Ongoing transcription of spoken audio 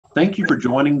Thank you for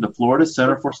joining the Florida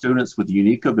Center for Students with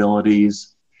Unique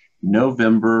Abilities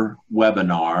November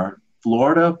webinar,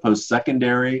 Florida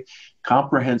Postsecondary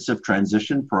Comprehensive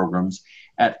Transition Programs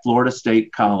at Florida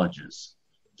State Colleges.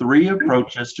 3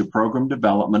 approaches to program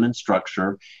development and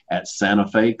structure at Santa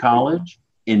Fe College,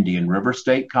 Indian River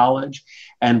State College,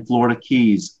 and Florida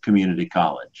Keys Community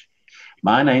College.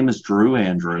 My name is Drew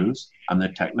Andrews. I'm the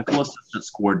Technical Assistance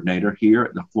Coordinator here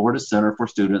at the Florida Center for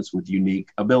Students with Unique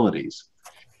Abilities.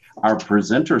 Our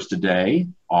presenters today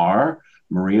are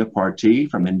Maria Partee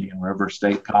from Indian River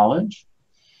State College,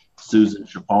 Susan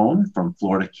Chapone from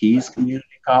Florida Keys Community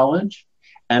College,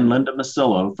 and Linda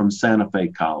Masillo from Santa Fe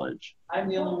College. I'm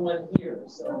the only one here.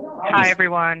 So. Hi,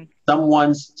 everyone.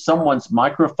 Someone's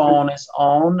microphone is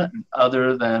on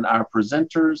other than our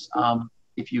presenters.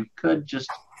 If you could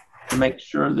just make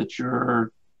sure that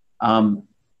your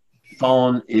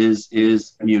phone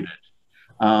is muted.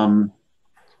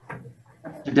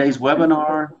 Today's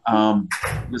webinar,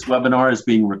 this webinar is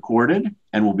being recorded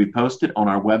and will be posted on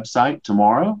our website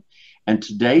tomorrow. And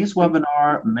today's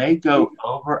webinar may go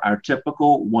over our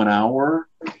typical 1 hour.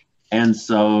 And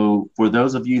so for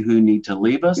those of you who need to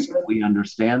leave us, we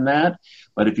understand that.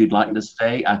 But if you'd like to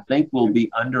stay, I think we'll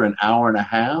be under 1.5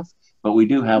 hours. But we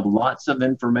do have lots of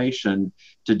information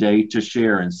today to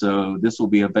share. And so this will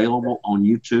be available on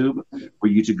YouTube for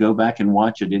you to go back and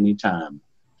watch at any time.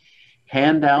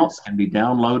 Handouts can be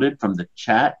downloaded from the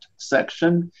chat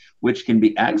section, which can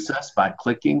be accessed by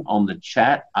clicking on the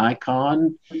chat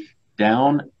icon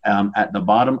down at the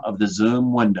bottom of the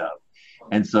Zoom window.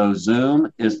 And so Zoom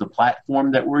is the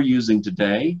platform that we're using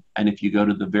today. And if you go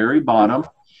to the very bottom,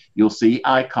 you'll see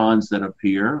icons that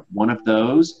appear. One of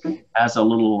those has a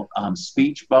little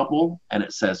speech bubble and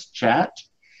it says chat.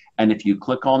 And if you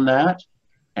click on that,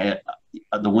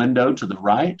 the window to the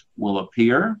right will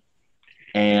appear.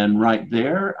 And right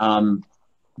there,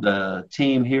 the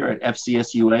team here at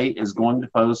FCSUA is going to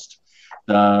post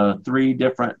the 3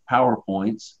 different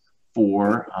PowerPoints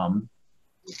for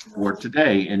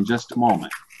today in just a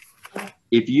moment.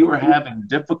 If you are having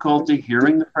difficulty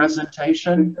hearing the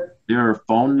presentation, there are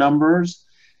phone numbers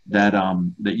that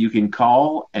you can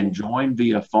call and join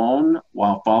via phone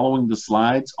while following the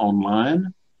slides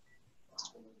online.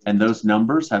 And those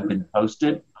numbers have been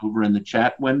posted over in the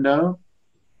chat window.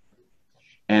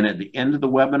 And at the end of the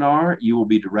webinar, you will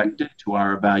be directed to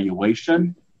our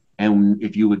evaluation. And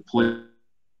if you would please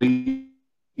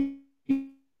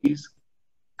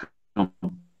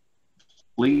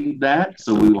complete that,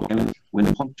 so we will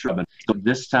win. So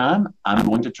this time, I'm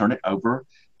going to turn it over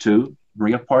to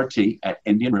Maria Partee at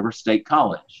Indian River State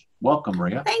College. Welcome,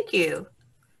 Maria. Thank you.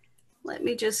 Let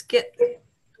me just get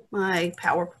my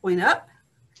PowerPoint up.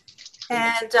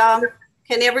 And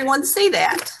can everyone see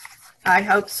that? I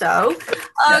hope so.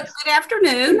 Yes. Good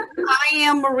afternoon. I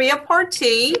am Maria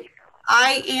Partee.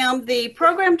 I am the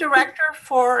program director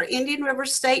for Indian River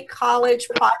State College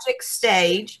Project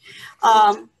Stage.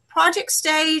 Project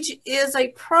Stage is a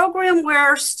program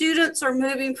where students are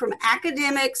moving from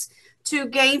academics to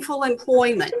gainful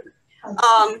employment.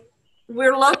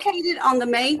 We're located on the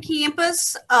main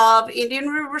campus of Indian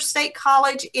River State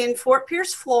College in Fort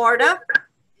Pierce, Florida.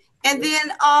 And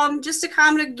then just to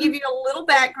kind of give you a little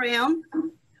background,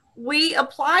 we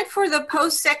applied for the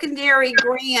post-secondary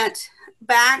grant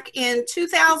back in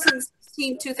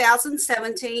 2016,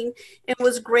 2017, and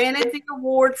was granted the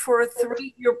award for a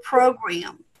 3-year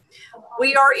program.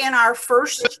 We are in our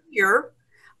first year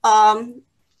of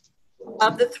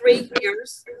the 3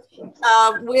 years,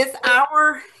 with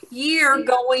our year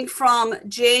going from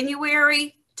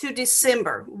January to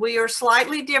December. We are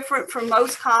slightly different from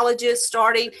most colleges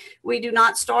starting. We do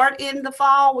not start in the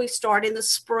fall, we start in the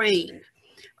spring.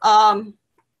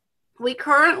 We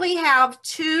currently have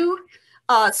 2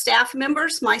 staff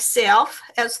members, myself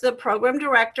as the program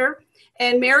director,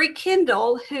 and Mary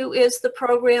Kendall, who is the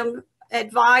program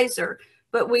advisor.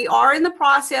 But we are in the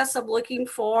process of looking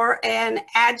for an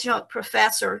adjunct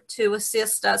professor to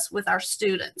assist us with our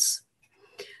students.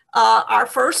 Our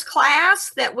first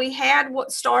class that we had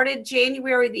started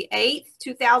January the 8th,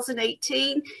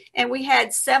 2018, and we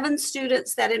had 7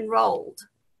 students that enrolled.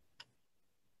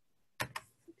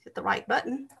 Hit the right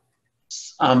button.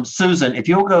 Susan, if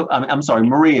you'll go, I'm sorry,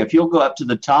 Maria, if you'll go up to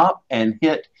the top and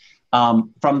hit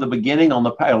from the beginning on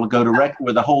the panel, go directly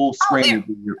where the whole screen.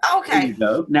 Okay. There you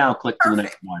go. Now click to the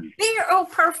next one. There. Oh,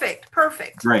 perfect.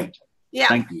 Perfect. Great. Yeah.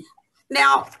 Thank you.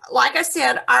 Now, like I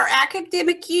said, our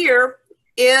academic year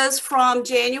is from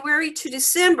January to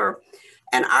December,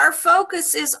 and our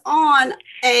focus is on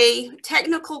a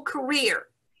technical career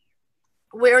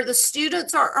where the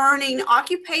students are earning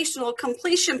occupational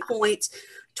completion points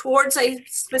towards a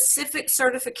specific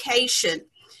certification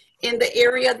in the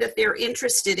area that they're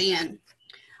interested in.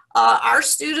 Our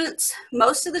students,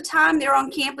 most of the time, they're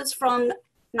on campus from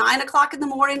 9 o'clock in the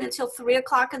morning until 3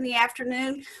 o'clock in the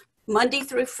afternoon, Monday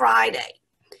through Friday.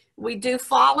 We do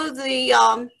follow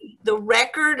the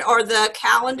record or the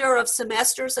calendar of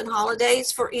semesters and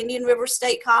holidays for Indian River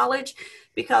State College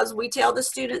because we tell the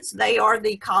students they are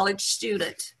the college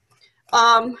student.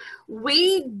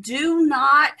 We do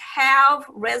not have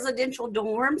residential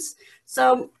dorms,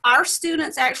 so our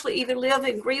students actually either live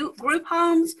in group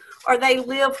homes or they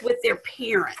live with their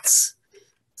parents.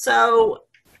 So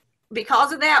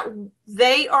because of that,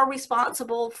 they are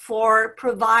responsible for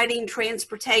providing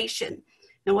transportation.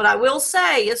 And what I will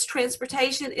say is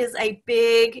transportation is a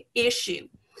big issue,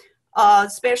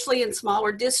 especially in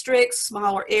smaller districts,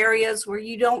 smaller areas where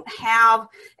you don't have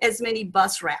as many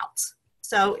bus routes.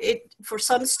 So for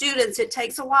some students, it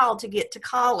takes a while to get to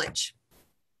college.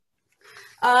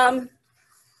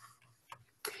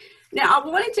 Now, I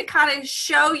wanted to kind of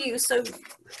show you, to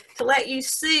let you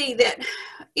see that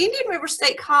Indian River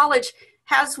State College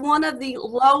has one of the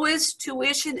lowest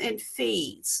tuition and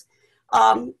fees.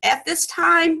 At this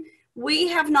time, we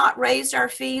have not raised our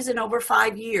fees in over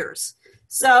 5 years.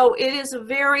 So it is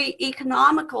very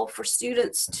economical for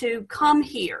students to come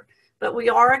here, but we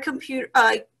are a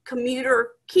commuter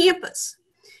campus.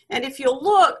 And if you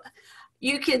look,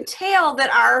 you can tell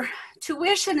that our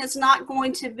tuition is not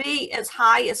going to be as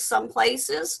high as some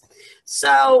places.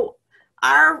 So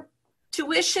our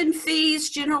tuition fees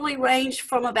generally range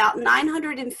from about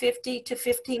 $950 to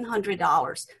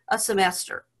 $1,500 a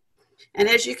semester. And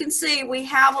as you can see, we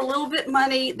have a little bit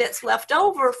money that's left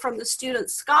over from the student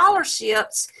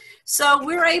scholarships. So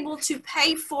we're able to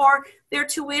pay for their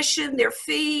tuition, their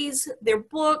fees, their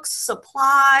books,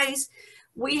 supplies.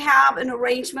 We have an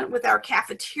arrangement with our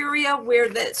cafeteria where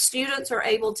the students are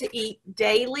able to eat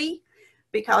daily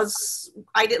because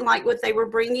I didn't like what they were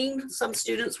bringing. Some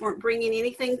students weren't bringing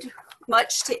anything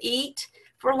much to eat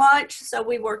for lunch, so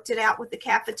we worked it out with the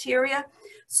cafeteria.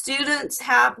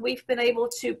 We've been able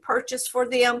to purchase for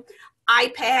them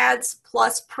iPads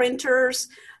plus printers.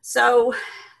 So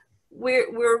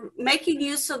we're making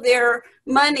use of their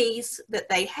monies that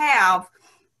they have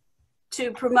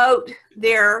to promote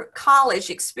their college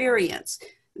experience.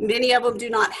 Many of them do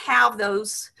not have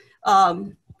those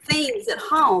things at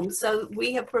home, so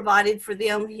we have provided for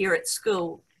them here at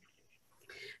school.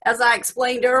 As I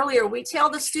explained earlier, we tell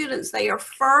the students they are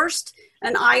first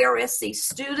an IRSC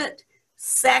student.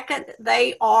 Second,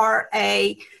 they are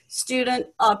a student,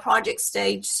 a project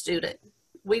stage student.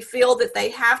 We feel that they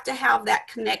have to have that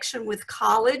connection with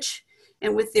college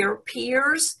and with their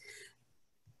peers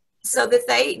so that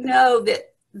they know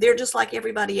that they're just like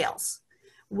everybody else.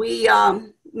 We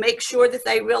make sure that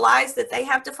they realize that they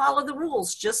have to follow the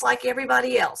rules just like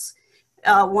everybody else.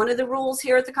 One of the rules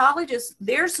here at the college is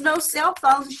there's no cell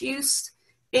phones used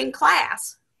in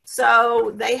class,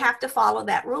 so they have to follow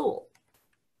that rule.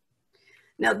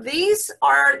 Now, these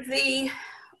are the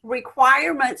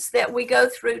requirements that we go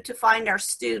through to find our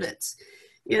students.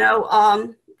 You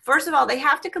know, first of all, they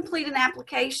have to complete an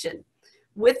application.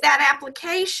 With that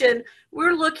application,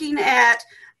 we're looking at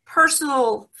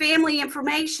personal family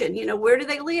information. You know, where do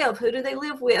they live? Who do they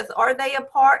live with? Are they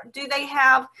apart? Do they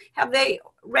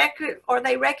are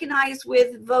they recognized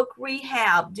with VOC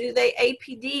rehab? Do they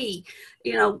APD?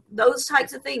 You know, those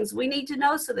types of things we need to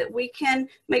know so that we can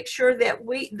make sure that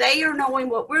they are knowing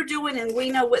what we're doing and we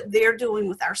know what they're doing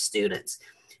with our students.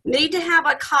 Need to have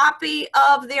a copy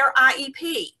of their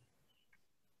IEP.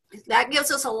 That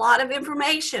gives us a lot of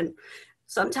information.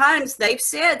 Sometimes they've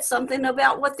said something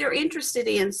about what they're interested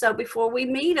in. So before we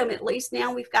meet them, at least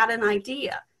now we've got an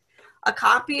idea. A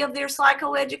copy of their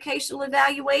psychoeducational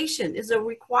evaluation is a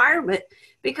requirement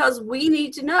because we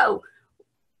need to know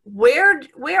where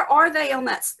are they on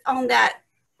that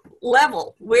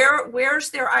level? Where's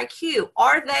their IQ?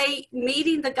 Are they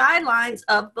meeting the guidelines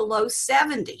of below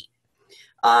 70?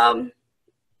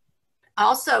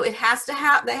 Also, they have to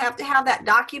have that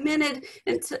documented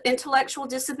intellectual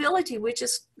disability, which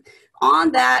is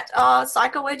on that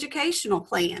psychoeducational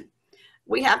plan.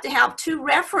 We have to have 2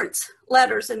 reference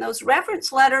letters, and those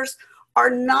reference letters are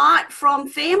not from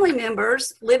family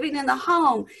members living in the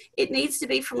home. It needs to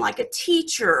be from like a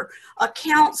teacher, a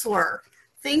counselor,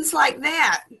 things like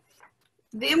that.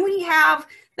 Then we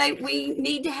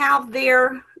need to have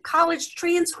their college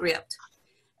transcript.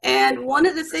 And one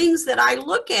of the things that I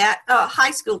look at,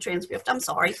 high school transcript, I'm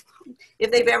sorry,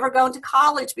 if they've ever gone to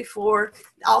college before,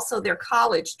 also their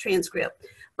college transcript.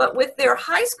 But with their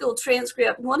high school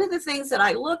transcript, one of the things that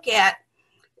I look at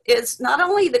is not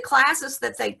only the classes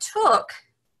that they took,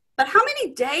 but how many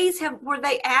days were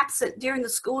they absent during the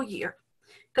school year?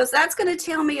 Because that's going to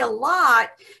tell me a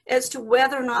lot as to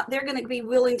whether or not they're going to be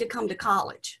willing to come to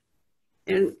college.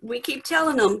 And we keep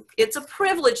telling them it's a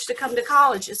privilege to come to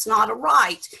college. It's not a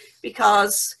right,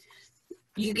 because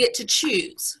you get to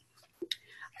choose.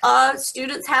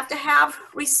 Students have to have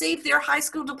received their high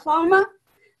school diploma.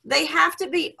 They have to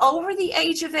be over the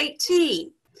age of 18.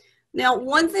 Now,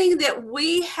 one thing that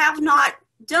we have not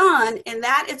done, and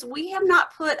that is we have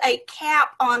not put a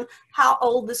cap on how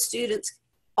old the students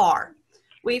are.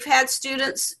 We've had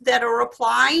students that are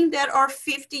applying that are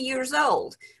 50 years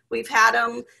old. We've had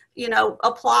them, you know,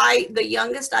 apply. The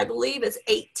youngest, I believe, is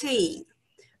 18.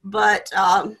 But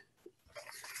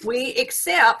we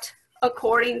accept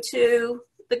according to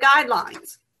the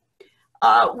guidelines.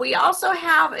 We also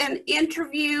have an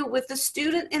interview with the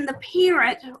student and the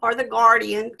parent or the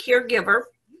guardian, caregiver.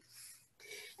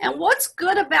 And what's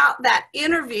good about that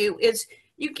interview is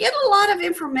you get a lot of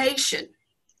information.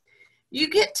 You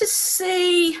get to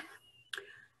see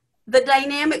the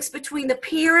dynamics between the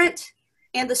parent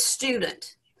and the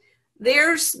student.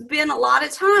 There's been a lot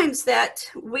of times that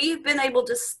we've been able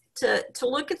to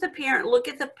look at the parent, look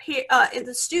at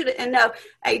the student and know,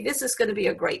 hey, this is going to be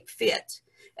a great fit.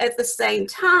 At the same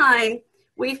time,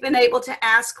 we've been able to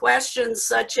ask questions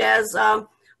such as,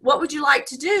 what would you like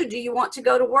to do? Do you want to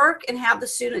go to work? And have the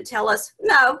student tell us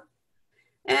no.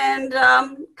 And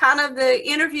kind of the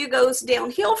interview goes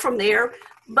downhill from there,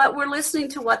 but we're listening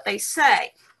to what they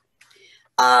say.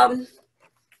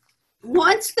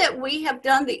 Once that we have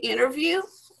done the interview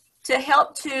to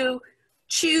help to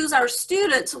choose our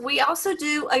students, we also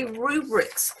do a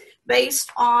rubrics based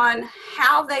on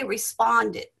how they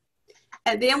responded.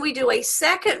 And then we do a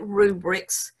second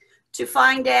rubrics to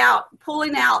find out,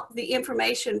 pulling out the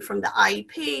information from the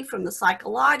IEP, from the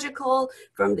psychological,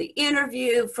 from the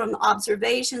interview, from the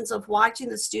observations of watching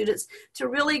the students to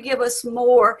really give us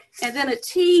more. And then a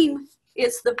team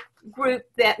is the group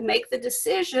that make the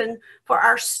decision for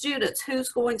our students who's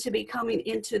going to be coming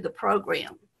into the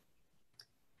program.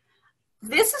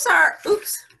 This is our,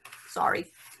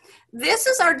 this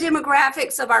is our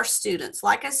demographics of our students.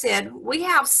 Like I said, we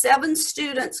have 7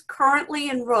 students currently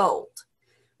enrolled.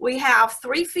 We have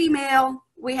 3 female,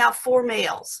 we have 4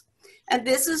 males. And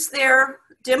this is their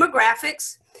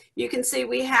demographics. You can see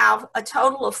we have a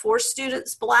total of 4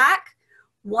 students Black,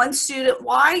 1 student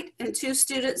white, and 2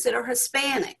 students that are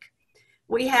Hispanic.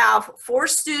 We have 4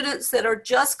 students that are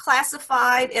just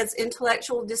classified as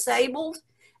intellectual disabled,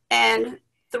 and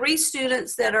 3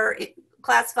 students that are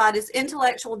classified as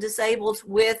intellectual disabled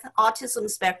with autism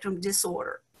spectrum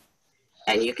disorder.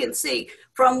 And you can see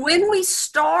from when we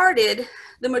started,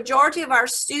 the majority of our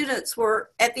students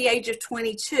were at the age of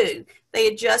 22. They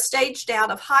had just aged out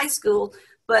of high school,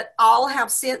 but all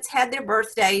have since had their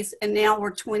birthdays, and now we're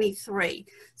 23.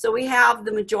 So we have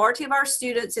the majority of our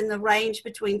students in the range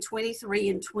between 23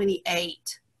 and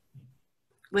 28,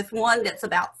 with one that's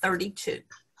about 32.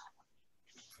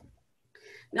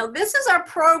 Now, this is our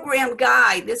program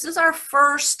guide. This is our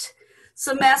first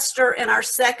semester and our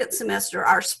second semester,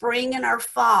 our spring and our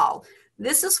fall.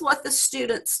 This is what the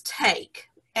students take,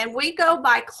 and we go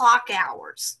by clock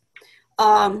hours.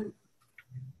 Our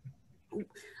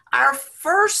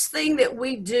first thing that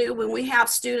we do when we have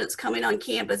students coming on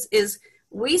campus is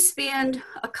we spend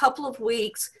a couple of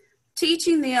weeks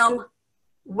teaching them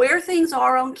where things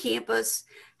are on campus,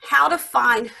 how to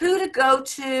find who to go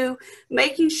to,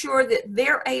 making sure that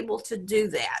they're able to do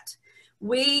that.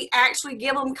 We actually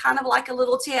give them kind of like a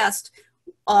little test.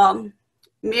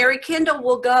 Mary Kendall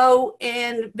will go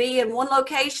and be in one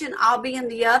location, I'll be in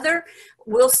the other.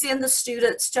 We'll send the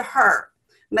students to her,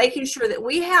 making sure that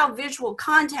we have visual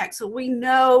contact so we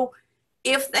know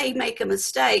if they make a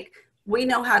mistake, we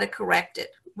know how to correct it.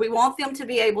 We want them to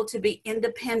be able to be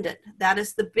independent. That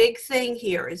is the big thing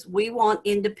here, is we want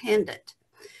independent.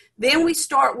 Then we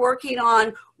start working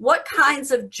on what kinds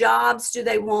of jobs do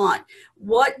they want?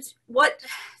 What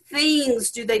things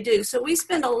do they do? So we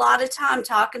spend a lot of time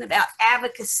talking about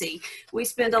advocacy. We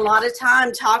spend a lot of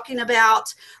time talking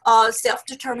about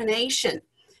self-determination.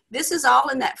 This is all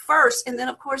in that first. And then,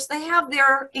 of course, they have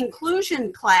their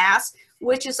inclusion class,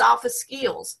 which is office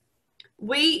skills.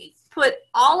 We put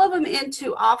all of them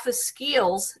into office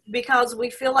skills because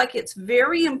we feel like it's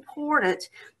very important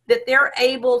that they're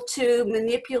able to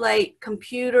manipulate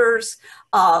computers,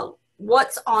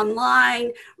 what's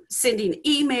online, sending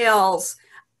emails,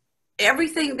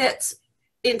 everything that's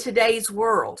in today's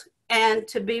world. And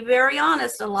to be very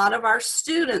honest, a lot of our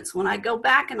students, when I go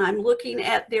back and I'm looking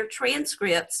at their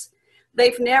transcripts,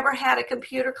 they've never had a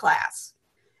computer class.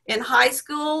 In high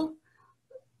school,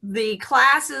 The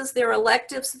classes, their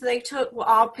electives that they took were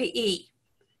all PE.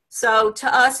 So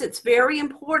to us, it's very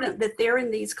important that they're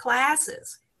in these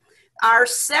classes. Our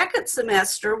second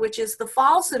semester, which is the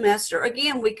fall semester,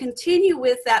 again, we continue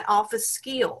with that office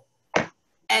skill.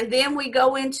 And then we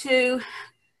go into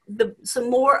some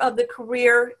more of the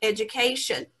career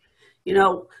education. You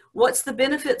know, what's the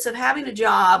benefits of having a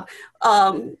job?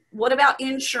 What about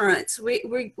insurance?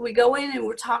 We go in and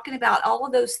we're talking about all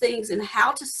of those things and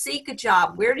how to seek a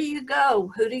job. Where do you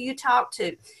go? Who do you talk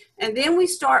to? And then we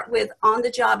start with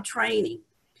on-the-job training.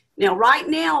 Now, right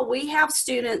now, we have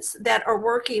students that are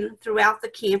working throughout the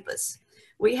campus.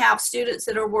 We have students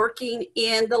that are working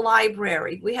in the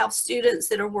library. We have students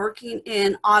that are working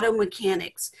in auto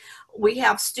mechanics. We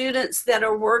have students that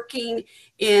are working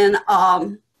in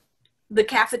the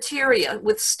cafeteria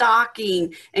with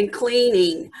stocking and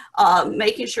cleaning,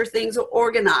 making sure things are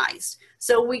organized.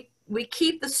 So we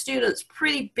keep the students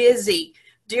pretty busy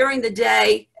during the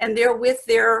day, and they're with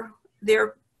their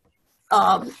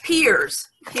peers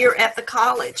here at the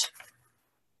college.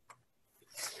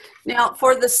 Now,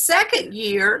 for the second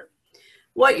year,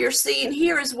 what you're seeing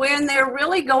here is when they're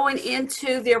really going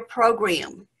into their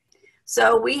program.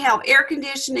 So we have air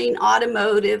conditioning,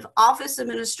 automotive, office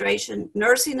administration,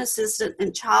 nursing assistant,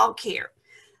 and childcare.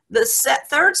 The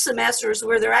third semester is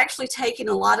where they're actually taking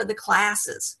a lot of the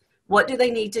classes. What do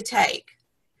they need to take?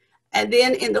 And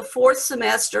then in the fourth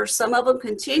semester, some of them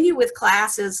continue with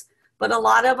classes, but a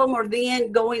lot of them are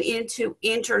then going into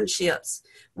internships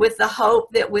with the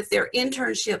hope that with their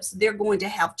internships, they're going to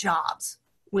have jobs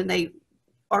when they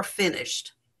are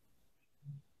finished.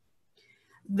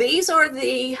 These are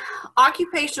the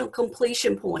occupational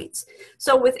completion points.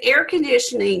 So with air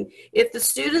conditioning, if the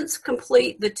students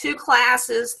complete the 2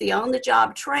 classes, the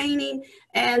on-the-job training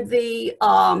and the,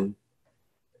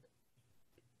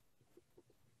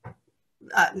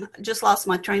 just lost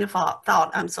my train of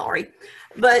thought, I'm sorry.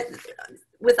 But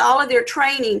with all of their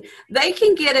training, they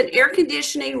can get an air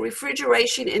conditioning,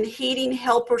 refrigeration, and heating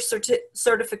helper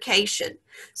certification.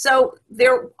 So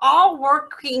they're all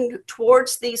working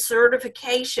towards these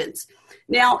certifications.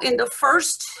 Now, in the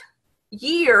first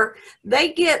year,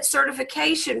 they get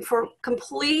certification for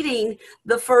completing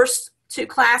the first 2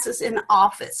 classes in the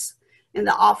office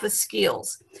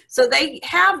skills. So they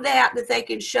have that they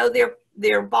can show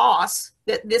their boss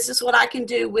that this is what I can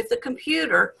do with the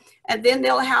computer. And then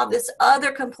they'll have this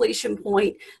other completion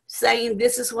point saying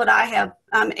this is what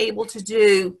I'm able to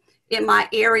do in my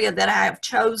area that I have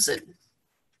chosen.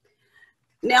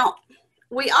 Now,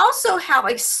 we also have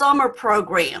a summer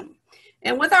program.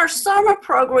 And with our summer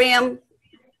program,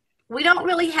 we don't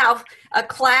really have a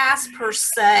class per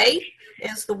se,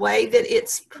 is the way that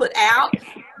it's put out.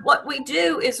 What we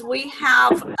do is we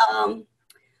have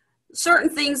certain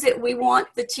things that we want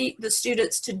the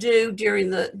students to do during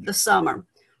the summer.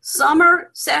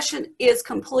 Summer session is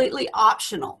completely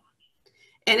optional.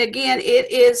 And again,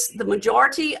 it is the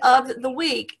majority of the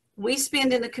week we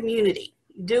spend in the community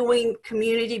doing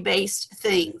community-based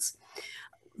things.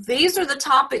 These are the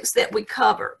topics that we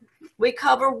cover. We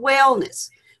cover wellness.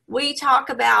 We talk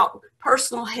about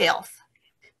personal health.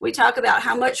 We talk about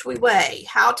how much we weigh,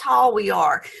 how tall we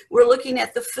are. We're looking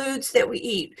at the foods that we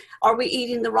eat. Are we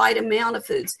eating the right amount of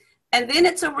foods? And then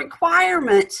it's a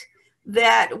requirement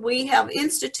that we have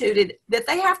instituted that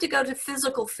they have to go to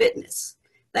physical fitness.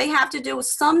 They have to do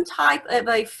some type of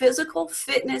a physical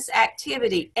fitness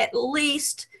activity at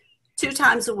least 2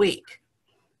 times a week.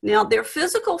 Now, their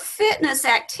physical fitness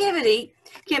activity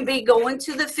can be going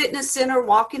to the fitness center,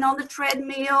 walking on the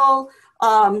treadmill,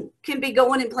 can be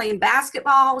going and playing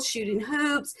basketball, shooting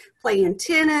hoops, playing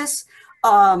tennis,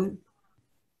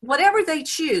 whatever they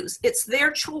choose. It's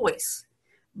their choice,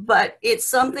 but it's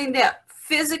something that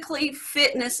physically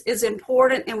fitness is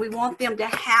important and we want them to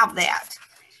have that.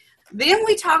 Then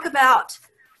we talk about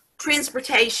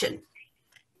transportation.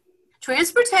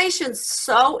 Transportation is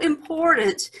so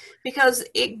important because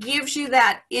it gives you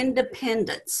that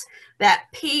independence, that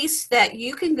peace that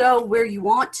you can go where you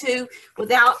want to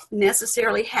without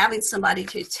necessarily having somebody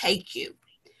to take you.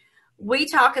 We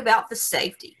talk about the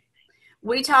safety.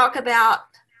 We talk about,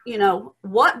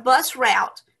 what bus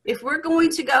route, if we're going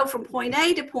to go from point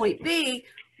A to point B,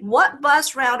 what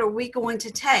bus route are we going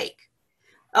to take?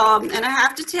 And I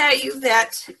have to tell you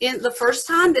that in the first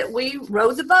time that we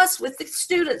rode the bus with the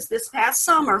students this past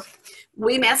summer,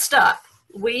 we messed up.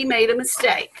 We made a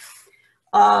mistake.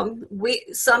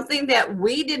 Something that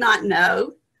we did not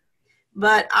know,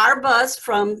 but our bus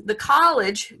from the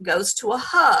college goes to a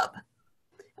hub.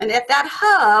 And at that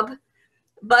hub,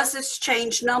 buses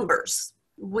change numbers.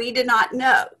 We did not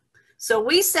know. So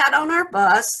we sat on our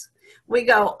bus. We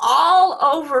go all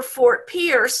over Fort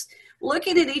Pierce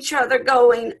looking at each other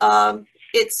going,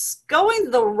 it's going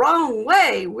the wrong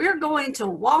way. We're going to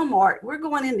Walmart. We're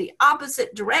going in the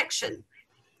opposite direction.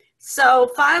 So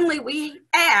finally we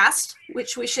asked,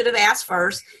 which we should have asked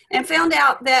first, and found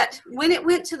out that when it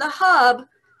went to the hub,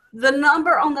 the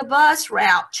number on the bus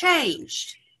route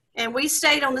changed. And we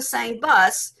stayed on the same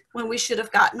bus when we should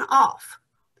have gotten off.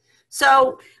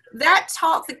 So that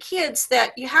taught the kids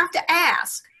that you have to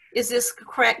ask, is this the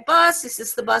correct bus? Is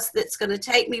this the bus that's going to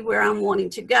take me where I'm wanting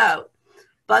to go?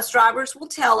 Bus drivers will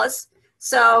tell us.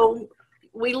 So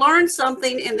we learned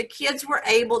something, and the kids were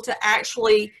able to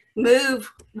actually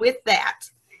move with that.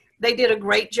 They did a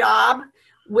great job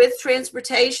with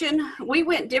transportation. We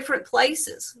went different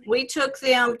places. We took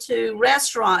them to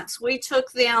restaurants. We took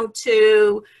them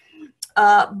to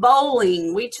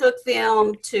bowling. We took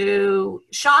them to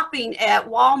shopping at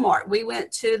Walmart. We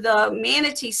went to the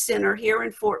Manatee Center here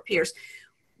in Fort Pierce.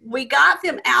 We got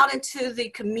them out into the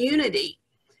community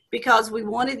because we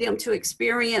wanted them to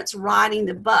experience riding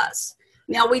the bus.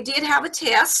 Now, we did have a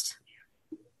test.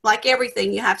 Like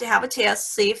everything, you have to have a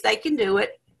test, see if they can do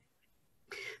it.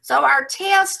 So our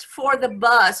test for the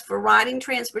bus for riding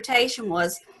transportation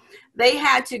was they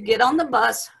had to get on the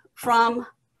bus from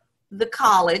the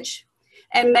college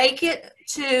and make it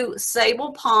to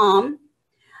Sable Palm,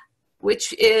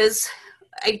 which is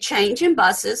a change in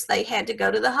buses. They had to go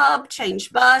to the hub,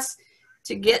 change bus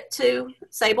to get to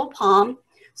Sable Palm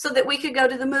so that we could go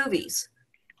to the movies.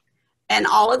 And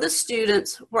all of the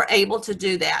students were able to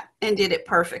do that and did it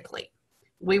perfectly.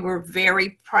 We were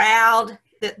very proud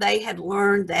that they had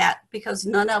learned that because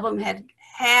none of them had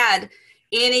had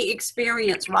any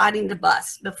experience riding the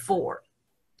bus before.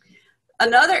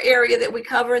 Another area that we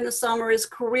cover in the summer is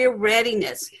career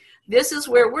readiness. This is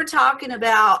where we're talking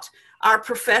about our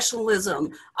professionalism,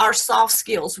 our soft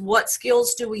skills. What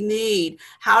skills do we need?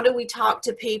 How do we talk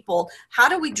to people? How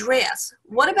do we dress?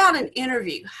 What about an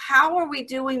interview? How are we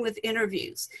doing with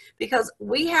interviews? Because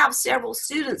we have several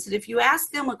students that if you ask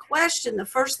them a question, the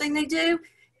first thing they do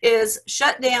is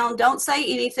shut down, don't say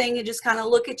anything, and just kind of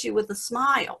look at you with a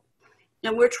smile.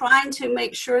 And we're trying to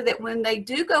make sure that when they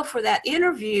do go for that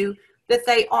interview, that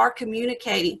they are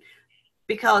communicating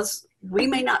because we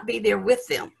may not be there with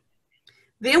them.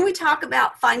 Then we talk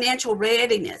about financial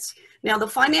readiness. Now, the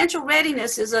financial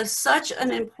readiness is such an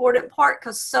important part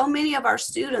because so many of our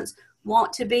students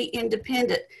want to be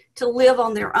independent, to live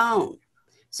on their own.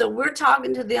 So we're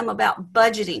talking to them about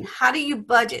budgeting. How do you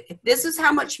budget? If this is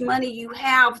how much money you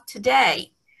have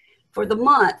today for the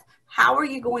month, how are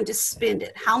you going to spend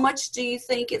it? How much do you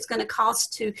think it's going to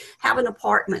cost to have an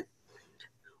apartment?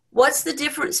 What's the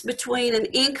difference between an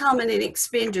income and an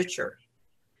expenditure?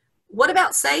 What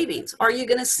about savings? Are you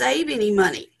going to save any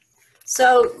money?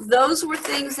 So those were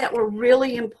things that were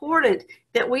really important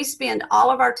that we spend all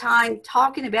of our time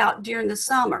talking about during the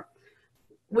summer.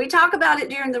 We talk about it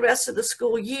during the rest of the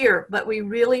school year, but we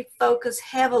really focus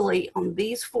heavily on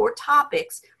these 4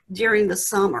 topics during the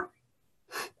summer.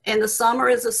 And the summer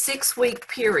is a 6-week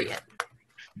period.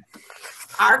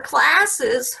 Our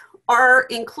classes are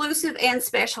inclusive and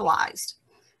specialized.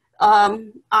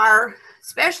 Our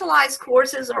specialized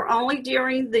courses are only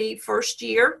during the first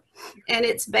year, and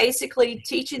it's basically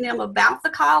teaching them about the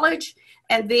college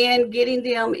and then getting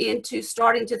them into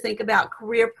starting to think about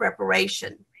career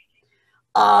preparation.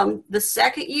 The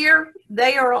second year,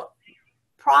 they are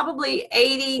probably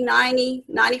 80, 90,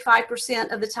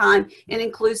 95% of the time in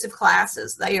inclusive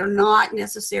classes. They are not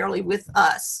necessarily with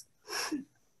us.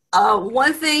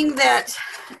 One thing that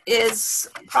is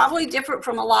probably different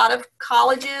from a lot of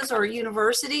colleges or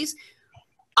universities,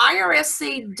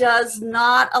 IRSC does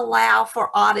not allow for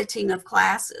auditing of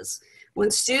classes.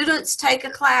 When students take a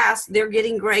class, they're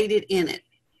getting graded in it.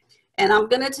 And I'm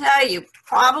going to tell you,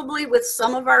 probably with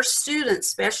some of our students,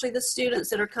 especially the students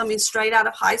that are coming straight out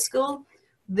of high school,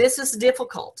 this is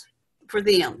difficult for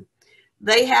them.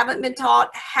 They haven't been taught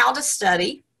how to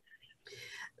study.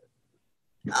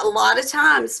 A lot of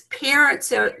times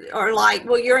parents are like,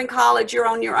 well, you're in college, you're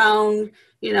on your own,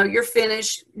 you know, you're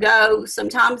finished, go.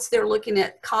 Sometimes they're looking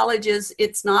at colleges.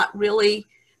 It's not really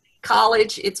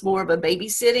college. It's more of a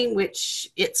babysitting, which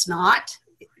it's not.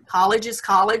 College is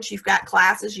college. You've got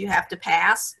classes you have to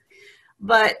pass.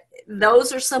 But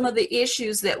those are some of the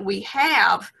issues that we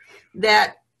have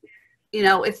that, you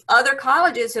know, if other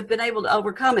colleges have been able to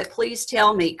overcome it, please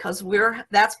tell me, because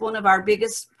that's one of our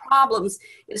biggest problems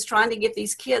is trying to get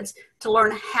these kids to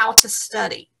learn how to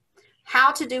study,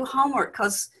 how to do homework,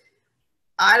 because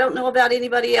I don't know about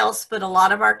anybody else, but a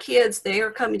lot of our kids, they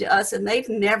are coming to us and they've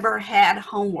never had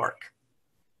homework.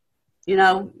 You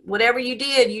know, whatever you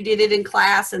did it in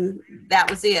class and that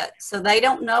was it. So they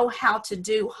don't know how to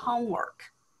do homework.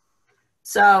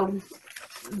 So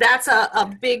that's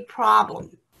a big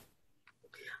problem.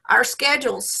 Our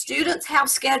schedules, students have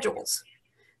schedules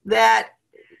that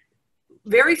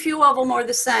very few of them are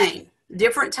the same.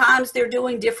 Different times they're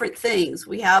doing different things.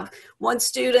 We have one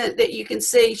student that you can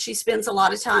see, she spends a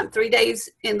lot of time, 3 days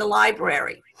in the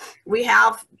library. We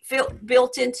have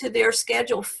built into their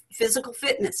schedule physical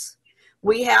fitness.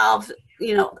 We have,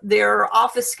 you know, their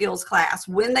office skills class,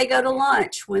 when they go to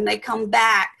lunch, when they come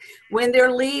back, when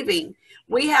they're leaving.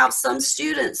 We have some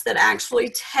students that actually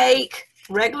take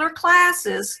regular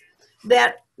classes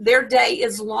that their day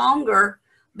is longer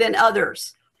than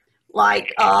others.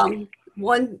 Like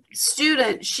one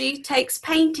student, she takes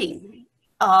painting.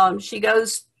 She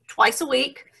goes twice a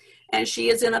week and she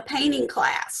is in a painting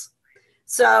class.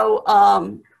 So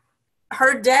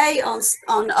her day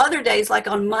on other days, like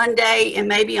on Monday and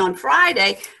maybe on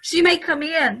Friday, she may come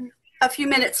in a few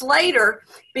minutes later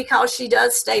because she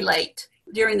does stay late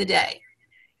during the day.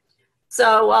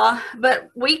 So, but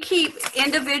we keep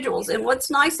individuals, and what's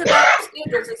nice about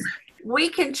schedules is we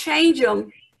can change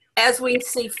them as we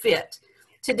see fit.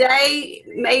 Today,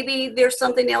 maybe there's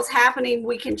something else happening,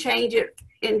 we can change it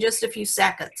in just a few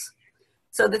seconds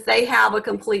so that they have a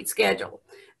complete schedule.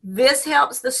 This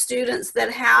helps the students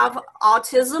that have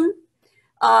autism.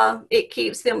 It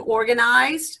keeps them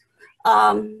organized.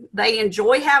 They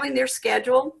enjoy having their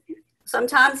schedule.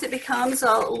 Sometimes it becomes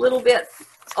a little bit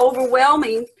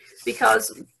overwhelming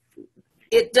because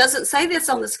it doesn't say this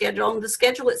on the schedule. On the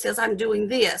schedule it says I'm doing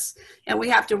this, and we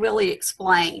have to really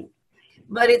explain.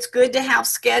 But it's good to have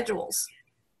schedules.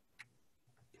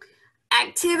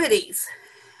 Activities.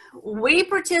 We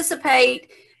participate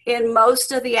in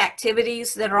most of the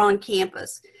activities that are on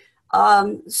campus.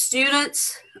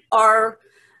 Students are,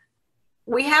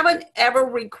 we haven't ever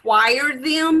required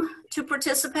them to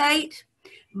participate,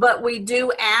 but we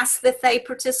do ask that they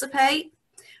participate.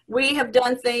 We have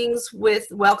done things with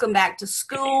Welcome Back to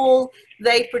School.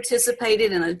 They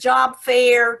participated in a job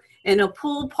fair, in a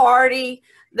pool party.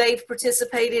 They've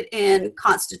participated in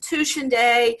Constitution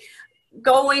Day,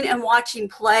 going and watching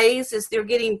plays as they're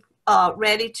getting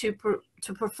ready to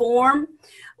perform.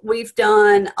 We've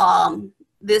done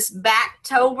this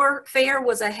Backtober fair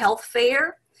was a health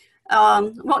fair.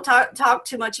 Won't talk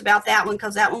too much about that one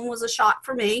because that one was a shock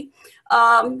for me.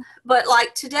 But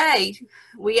like today,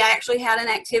 we actually had an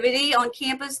activity on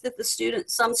campus that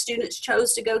some students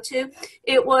chose to go to.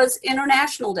 It was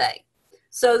International Day.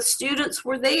 So students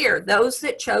were there, those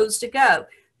that chose to go.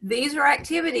 These are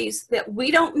activities that we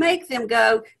don't make them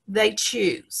go, they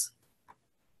choose.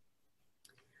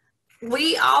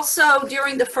 We also,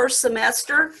 during the first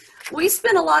semester, we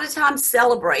spent a lot of time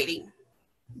celebrating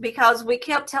because we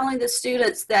kept telling the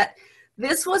students that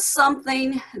this was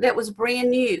something that was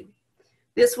brand new.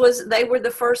 They were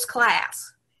the first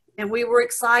class, and we were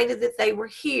excited that they were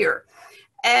here.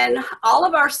 And all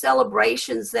of our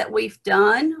celebrations that we've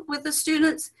done with the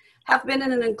students have been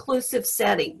in an inclusive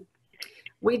setting.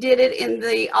 We did it in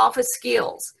the office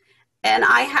skills. And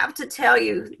I have to tell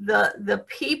you, the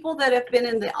people that have been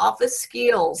in the office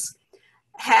skills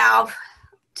have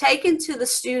taken to the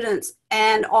students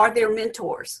and are their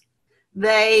mentors.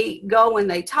 They go and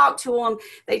they talk to them,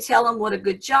 they tell them what a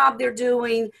good job they're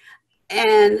doing,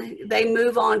 and they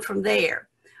move on from there.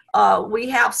 We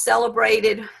have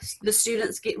celebrated the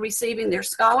students receiving their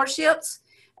scholarships,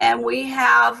 and we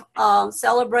have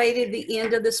celebrated the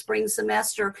end of the spring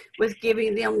semester with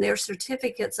giving them their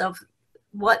certificates of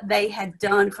what they had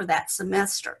done for that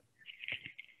semester.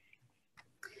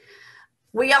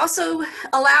 We also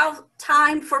allow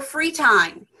time for free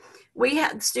time.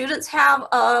 Students have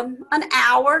an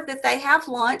hour that they have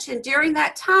lunch, and during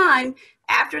that time,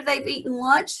 after they've eaten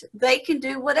lunch, they can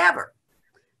do whatever.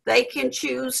 They can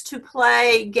choose to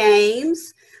play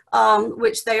games,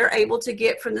 which they are able to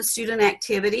get from the student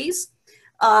activities.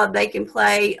 They can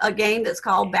play a game that's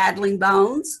called Battling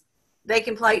Bones. They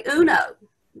can play Uno.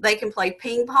 They can play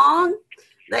ping pong.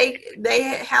 They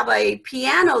have a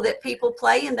piano that people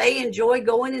play, and they enjoy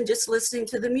going and just listening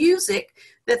to the music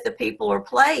that the people are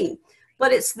playing.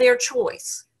 But it's their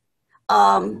choice.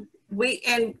 And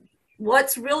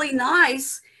what's really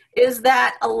nice is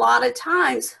that a lot of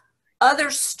times other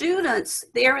students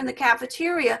there in the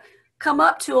cafeteria come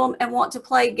up to them and want to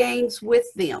play games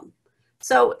with them.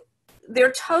 So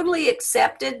they're totally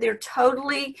accepted. They're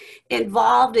totally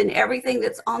involved in everything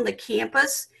that's on the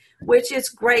campus, which is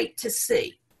great to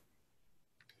see.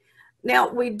 Now,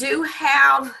 we do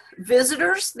have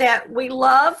visitors that we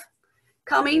love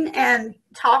coming and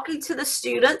talking to the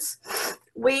students.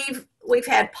 We've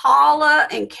had Paula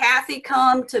and Kathy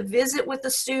come to visit with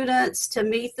the students, to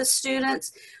meet the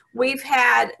students. We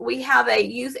have a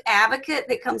youth advocate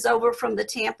that comes over from the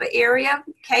Tampa area,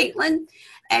 Caitlin,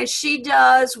 and she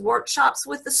does workshops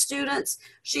with the students.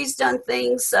 She's done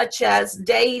things such as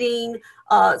dating,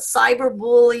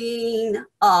 cyberbullying,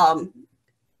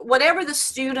 whatever the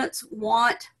students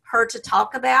want her to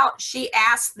talk about, she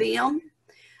asks them.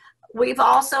 We've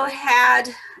also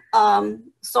had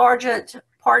Sergeant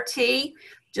Partee,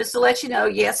 just to let you know,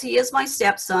 yes, he is my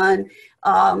stepson.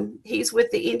 He's with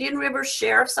the Indian River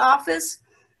Sheriff's Office.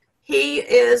 He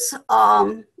is,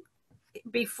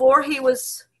 before he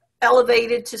was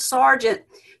elevated to sergeant,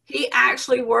 he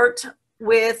actually worked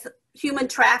with human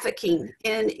trafficking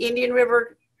in Indian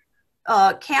River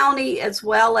County, as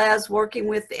well as working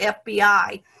with the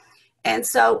FBI. And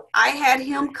so I had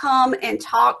him come and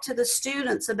talk to the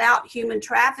students about human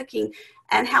trafficking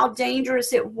and how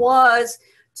dangerous it was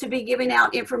to be giving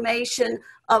out information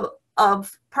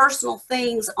of personal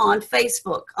things on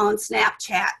Facebook, on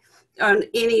Snapchat, on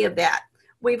any of that.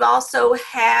 We've also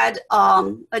had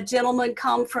a gentleman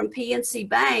come from PNC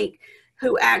Bank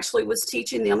who actually was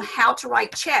teaching them how to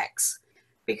write checks,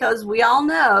 because we all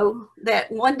know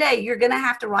that one day you're going to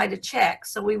have to write a check.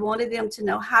 So we wanted them to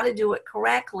know how to do it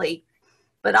correctly,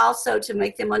 but also to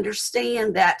make them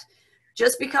understand that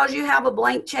just because you have a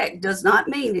blank check does not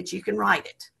mean that you can write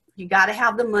it. You got to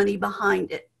have the money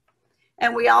behind it.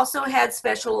 And we also had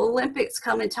Special Olympics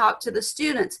come and talk to the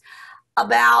students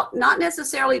about not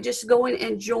necessarily just going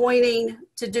and joining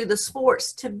to do the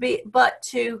sports, but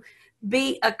to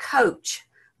be a coach,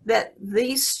 that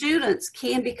these students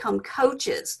can become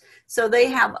coaches. So they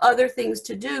have other things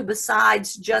to do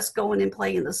besides just going and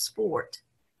playing the sport.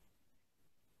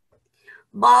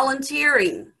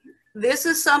 Volunteering. This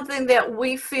is something that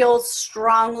we feel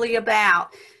strongly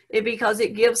about because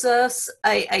it gives us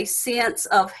a sense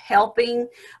of helping,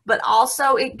 but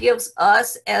also it gives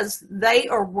us, as they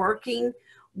are working,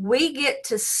 we get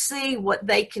to see what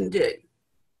they can do.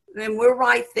 And we're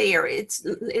right there. It's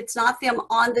not them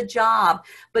on the job,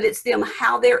 but it's them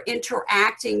how they're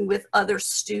interacting with other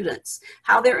students,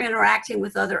 how they're interacting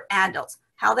with other adults,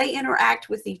 how they interact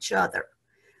with each other.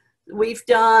 We've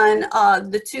done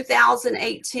the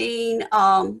 2018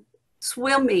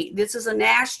 swim meet. This is a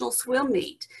national swim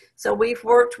meet. So we've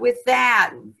worked with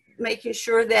that, making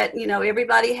sure that, you know,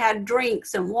 everybody had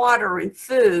drinks and water and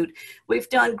food. We've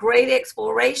done great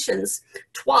explorations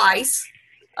twice.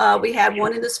 We had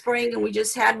one in the spring and we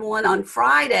just had one on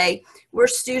Friday where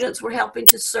students were helping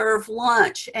to serve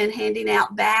lunch and handing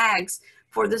out bags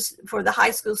for the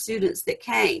high school students that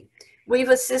came. We've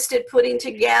assisted putting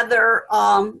together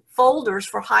folders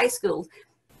for high schools.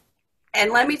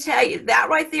 And let me tell you, that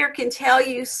right there can tell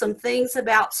you some things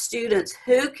about students,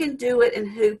 who can do it and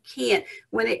who can't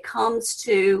when it comes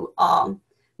to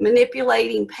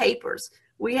manipulating papers.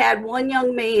 We had one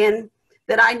young man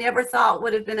that I never thought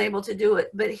would have been able to do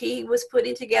it, but he was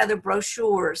putting together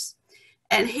brochures,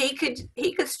 and he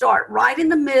could start right in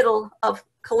the middle of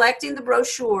collecting the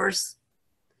brochures.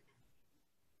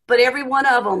 But every one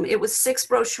of them, it was 6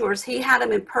 brochures. He had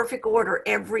them in perfect order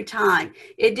every time.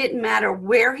 It didn't matter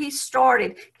where he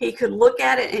started. He could look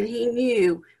at it and he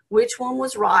knew which one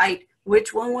was right,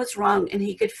 which one was wrong, and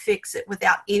he could fix it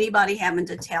without anybody having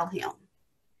to tell him.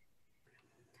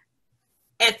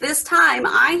 At this time,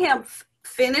 I have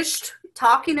finished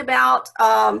talking about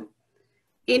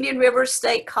Indian River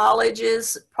State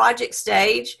College's project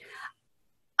stage.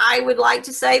 I would like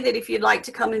to say that if you'd like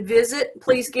to come and visit,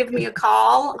 please give me a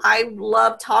call. I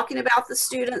love talking about the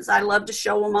students. I love to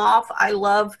show them off. I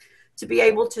love to be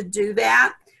able to do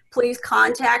that. Please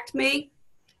contact me,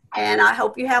 and I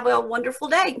hope you have a wonderful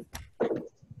day.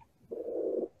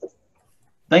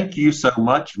 Thank you so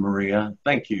much, Maria.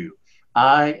 Thank you.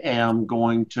 I am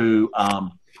going to,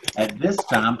 at this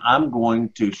time, I'm going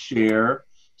to share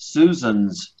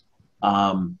Susan's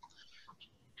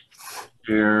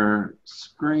share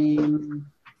screen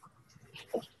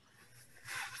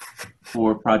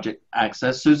for project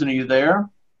access. Susan, are you there?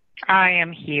 I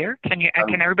am here. Can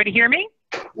everybody hear me?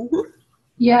 Mm-hmm.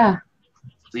 Yeah.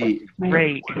 See.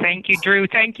 Great. Thank you, Drew.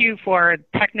 Thank you for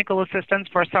technical assistance.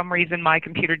 For some reason, my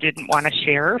computer didn't want to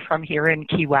share from here in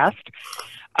Key West.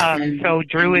 So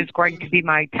Drew is going to be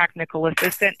my technical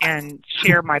assistant and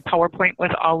share my PowerPoint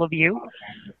with all of you.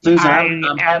 Susan,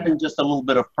 I'm having just a little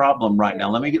bit of problem right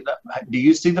now. Let me get that. Do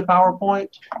you see the PowerPoint?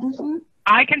 Mm-hmm.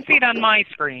 I can see it on my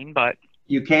screen, but...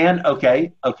 You can?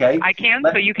 Okay, okay. I can,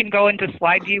 so you can go into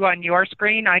slide view on your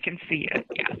screen. I can see it,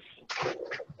 yes.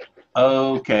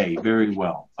 Okay, very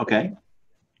well. Okay.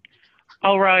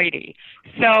 All righty.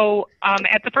 So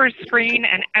at the first screen,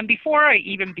 and before I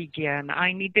even begin,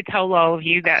 I need to tell all of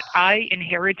you that I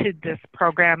inherited this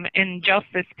program in just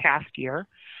this past year.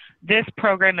 This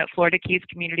program at Florida Keys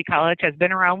Community College has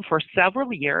been around for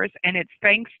several years, and it's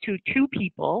thanks to two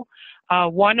people,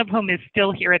 one of whom is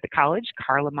still here at the college,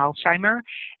 Carla Malsheimer,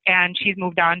 and she's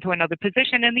moved on to another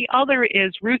position, and the other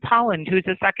is Ruth Holland, who's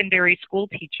a secondary school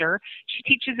teacher. She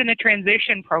teaches in a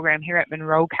transition program here at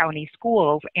Monroe County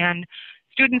Schools, and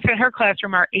students in her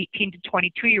classroom are 18 to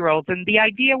 22-year-olds, and the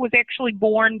idea was actually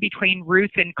born between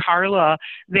Ruth and Carla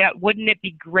that wouldn't it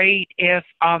be great if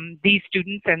these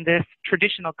students and this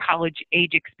traditional college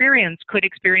age experience could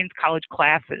experience college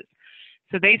classes.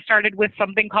 So they started with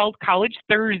something called College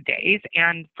Thursdays,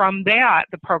 and from that,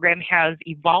 the program has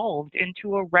evolved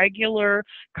into a regular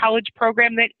college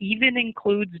program that even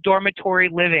includes dormitory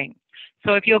living.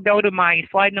 So if you'll go to my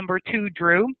slide number 2,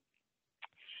 Drew,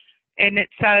 and it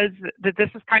says that this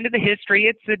is kind of the history.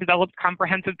 It's a developed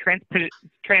comprehensive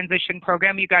transition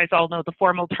program. You guys all know the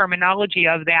formal terminology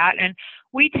of that. And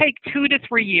we take 2 to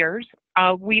 3 years.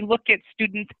 We look at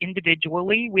students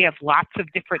individually. We have lots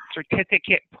of different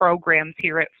certificate programs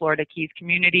here at Florida Keys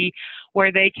Community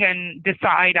where they can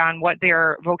decide on what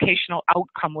their vocational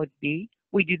outcome would be.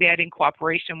 We do that in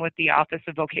cooperation with the Office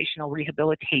of Vocational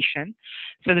Rehabilitation.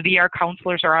 So the VR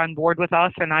counselors are on board with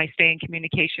us, and I stay in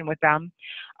communication with them.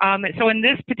 So in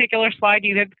this particular slide,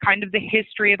 you have kind of the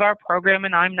history of our program,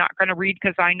 and I'm not going to read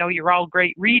because I know you're all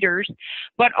great readers.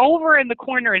 But over in the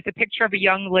corner is a picture of a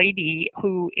young lady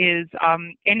who is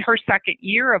in her second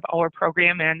year of our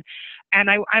program, and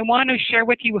I want to share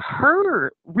with you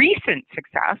her recent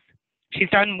success. She's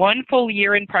done 1 full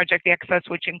year in Project Access,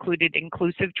 which included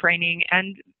inclusive training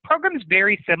and programs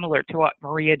very similar to what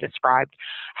Maria described.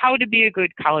 How to be a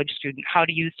good college student, how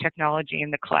to use technology in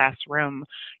the classroom,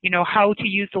 you know, how to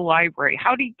use the library,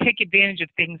 how to take advantage of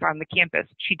things on the campus.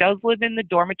 She does live in the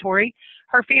dormitory.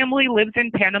 Her family lives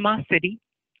in Panama City.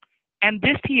 And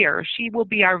this year, she will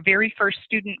be our very first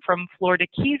student from Florida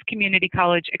Keys Community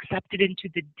College accepted into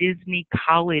the Disney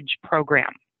College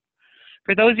program.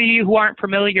 For those of you who aren't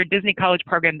familiar, Disney College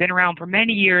program, been around for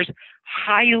many years,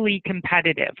 highly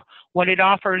competitive. What it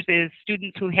offers is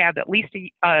students who have at least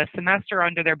a semester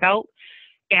under their belt,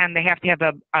 and they have to have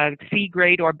a C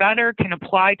grade or better, can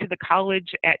apply to the college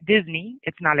at Disney.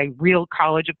 It's not a real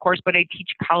college, of course, but they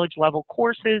teach college level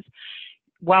courses.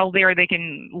 While there, they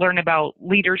can learn about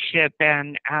leadership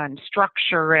and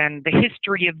structure and the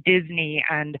history of Disney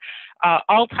and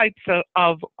all types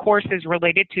of courses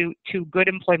related to good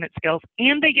employment skills.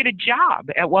 And they get a job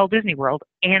at Walt Disney World,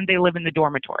 and they live in the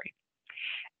dormitory.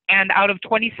 And out of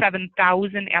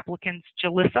 27,000 applicants,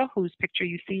 Jalissa, whose picture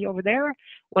you see over there,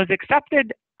 was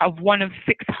accepted of one of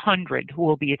 600 who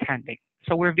will be attending.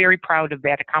 So we're very proud of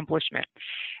that accomplishment.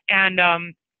 And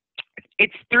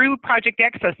it's through Project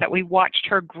Access that we watched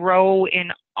her grow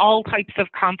in all types of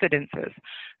confidences.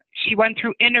 She went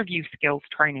through interview skills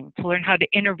training to learn how to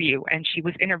interview, and she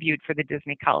was interviewed for the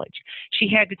Disney College. She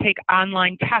had to take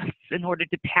online tests in order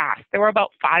to pass. There were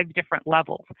about 5 different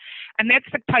levels. And that's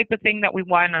the type of thing that we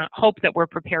want to hope that we're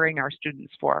preparing our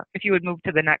students for. If you would move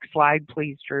to the next slide,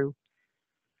 please, Drew.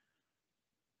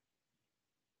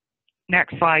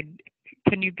 Next slide.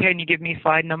 Can you give me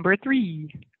slide number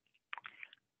 3?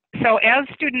 So as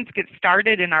students get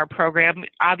started in our program,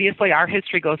 obviously our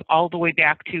history goes all the way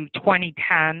back to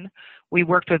 2010. We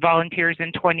worked with volunteers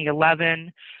in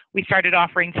 2011. We started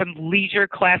offering some leisure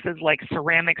classes like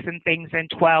ceramics and things in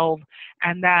 12.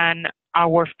 And then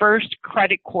our first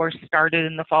credit course started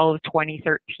in the fall of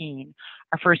 2013.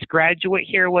 Our first graduate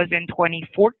here was in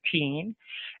 2014.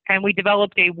 And we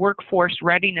developed a workforce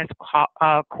readiness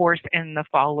course in the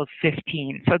fall of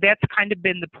 15. So that's kind of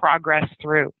been the progress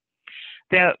through.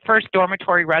 The first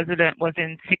dormitory resident was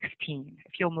in 16.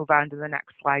 If you'll move on to the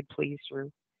next slide, please,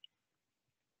 Ruth.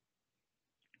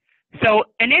 So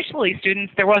initially,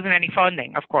 students, there wasn't any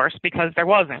funding, of course, because there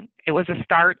wasn't. It was a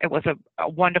start. It was a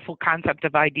wonderful concept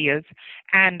of ideas.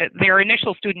 And their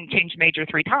initial student changed major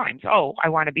 3 times. Oh, I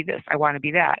want to be this. I want to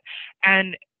be that.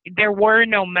 And there were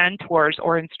no mentors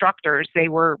or instructors. They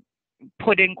were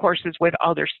put in courses with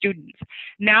other students.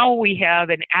 Now we have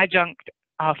an adjunct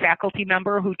faculty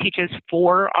member who teaches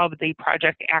 4 of the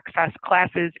Project Access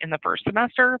classes in the first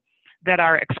semester that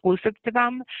are exclusive to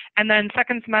them. And then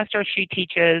second semester, she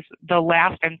teaches the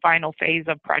last and final phase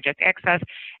of Project Access.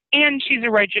 And she's a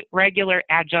regular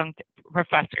adjunct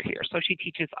professor here. So she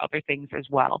teaches other things as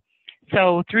well.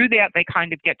 So through that, they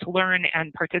kind of get to learn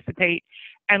and participate.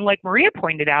 And like Maria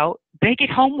pointed out, they get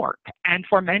homework. And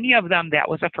for many of them, that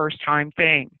was a first time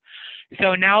thing.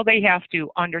 So now they have to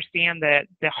understand that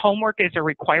the homework is a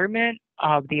requirement.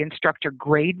 The instructor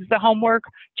grades the homework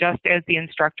just as the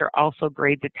instructor also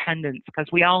grades attendance, because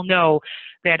we all know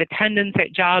that attendance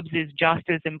at jobs is just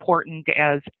as important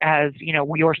as you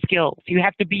know, your skills. You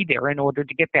have to be there in order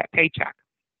to get that paycheck.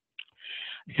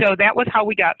 So that was how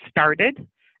we got started.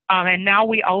 And now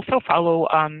we also follow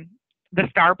the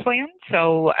STAR plan.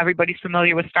 So everybody's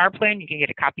familiar with STAR plan. You can get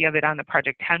a copy of it on the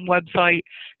Project 10 website.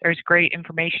 There's great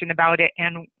information about it.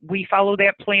 And we follow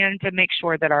that plan to make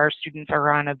sure that our students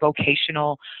are on a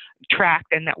vocational track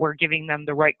and that we're giving them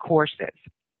the right courses.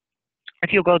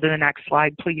 If you'll go to the next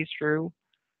slide, please, Drew.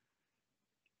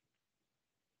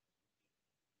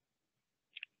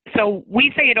 So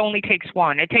we say it only takes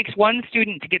one. It takes one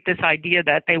student to get this idea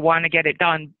that they want to get it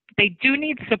done. They do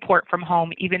need support from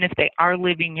home, even if they are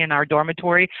living in our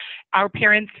dormitory. Our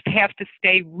parents have to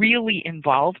stay really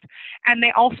involved, and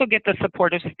they also get the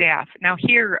support of staff. Now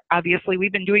here, obviously,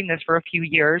 we've been doing this for a few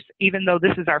years, even though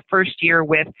this is our first year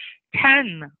with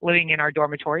 10 living in our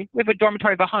dormitory. We have a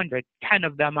dormitory of 100. 10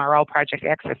 of them are all Project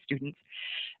Access students.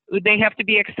 They have to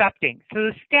be accepting. So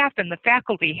the staff and the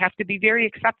faculty have to be very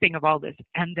accepting of all this,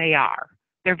 and they are.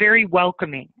 They're very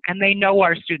welcoming, and they know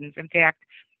our students. In fact,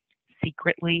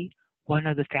 secretly, one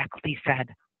of the faculty said,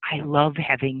 I love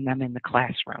having them in the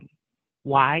classroom.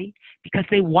 Why? Because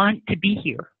they want to be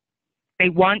here. They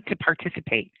want to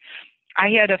participate. I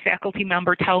had a faculty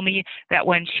member tell me that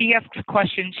when she asks a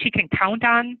question, she can count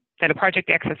on that a Project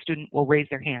Access student will raise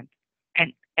their hand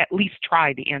and at least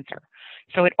try the answer.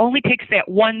 So it only takes that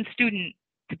one student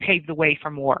to pave the way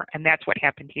for more, and that's what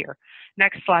happened here.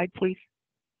 Next slide, please.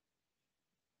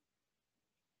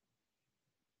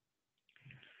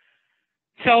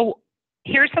 So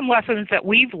here's some lessons that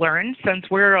we've learned since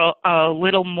we're a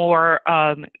little more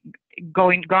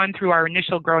gone through our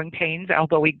initial growing pains,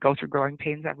 although we go through growing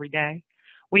pains every day.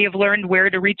 We have learned where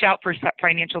to reach out for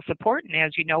financial support, and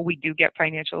as you know, we do get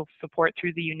financial support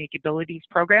through the Unique Abilities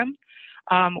program.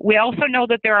 We also know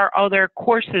that there are other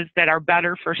courses that are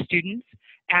better for students,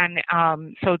 and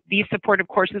so these supportive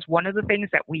courses, one of the things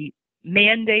that we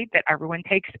mandate that everyone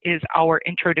takes is our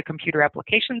Intro to Computer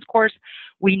Applications course.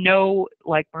 We know,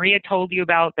 like Maria told you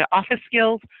about the office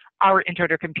skills, our Intro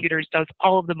to Computers does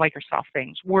all of the Microsoft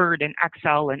things, Word and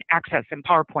Excel and Access and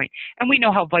PowerPoint, and we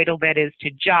know how vital that is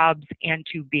to jobs and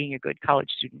to being a good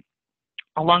college student.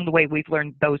 Along the way, we've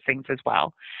learned those things as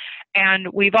well. And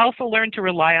we've also learned to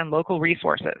rely on local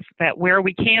resources, that where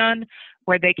we can,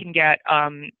 where they can get,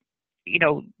 you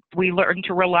know, we learn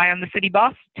to rely on the city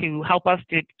bus to help us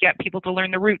to get people to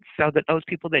learn the routes so that those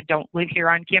people that don't live here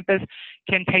on campus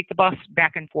can take the bus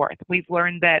back and forth. We've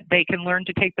learned that they can learn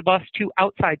to take the bus to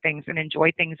outside things and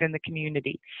enjoy things in the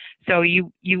community. So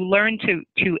you learn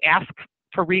to ask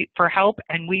for help,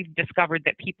 and we've discovered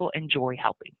that people enjoy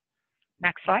helping.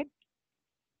 Next slide.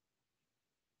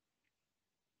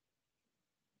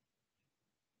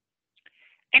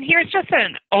 And here's just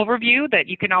an overview that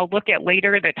you can all look at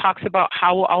later that talks about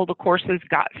how all the courses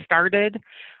got started.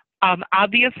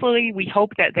 Obviously, we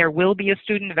hope that there will be a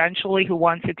student eventually who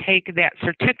wants to take that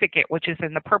certificate, which is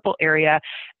in the purple area,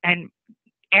 and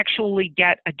actually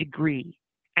get a degree.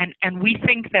 And we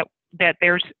think that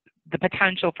there's the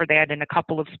potential for that in a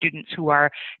couple of students who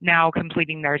are now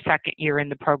completing their second year in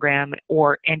the program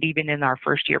and even in our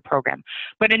first year program.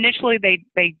 But initially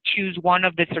they choose one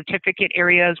of the certificate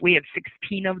areas. We have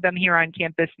 16 of them here on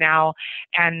campus now,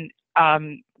 and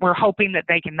we're hoping that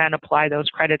they can then apply those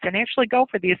credits and actually go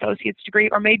for the associate's degree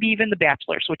or maybe even the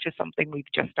bachelor's, which is something we've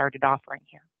just started offering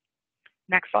here.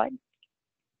 Next slide.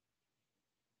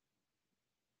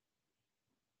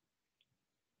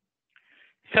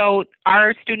 So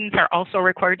our students are also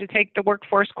required to take the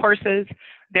workforce courses.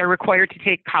 They're required to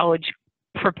take college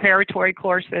preparatory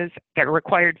courses. They're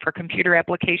required for computer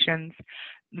applications.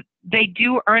 They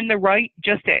do earn the right,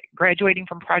 just at graduating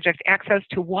from Project Access,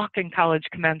 to walk in college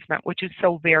commencement, which is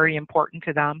so very important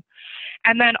to them.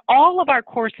 And then all of our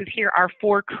courses here are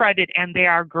for credit, and they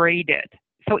are graded.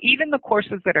 So even the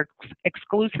courses that are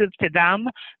exclusive to them,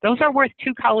 those are worth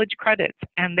 2 college credits,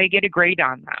 and they get a grade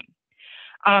on them.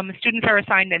 Students are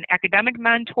assigned an academic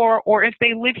mentor, or if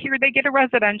they live here, they get a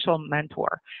residential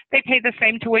mentor. They pay the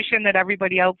same tuition that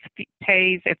everybody else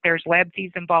pays. If there's lab fees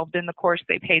involved in the course,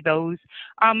 they pay those.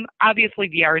 Obviously,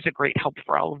 VR is a great help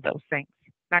for all of those things.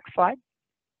 Next slide.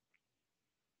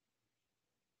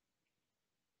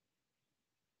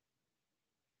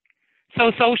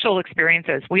 So social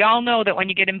experiences. We all know that when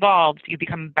you get involved, you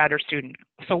become a better student.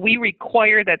 So we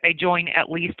require that they join at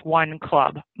least one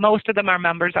club. Most of them are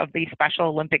members of the Special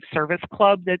Olympic Service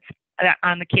Club that's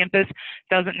on the campus.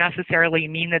 Doesn't necessarily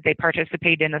mean that they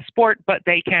participate in a sport, but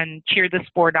they can cheer the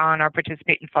sport on or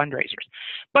participate in fundraisers.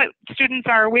 But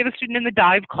we have a student in the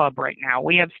dive club right now.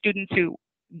 We have students who,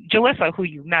 Jalissa, who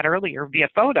you met earlier via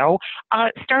photo,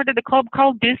 started a club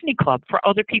called Disney Club for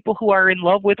other people who are in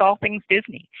love with all things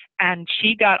Disney. And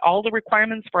she got all the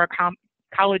requirements for a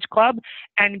college club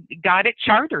and got it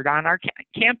chartered on our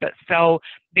campus. So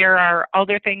there are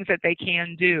other things that they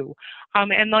can do.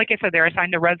 And like I said, they're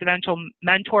assigned a residential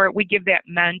mentor. We give that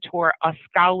mentor a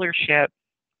scholarship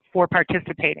for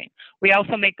participating. We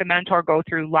also make the mentor go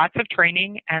through lots of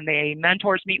training, and the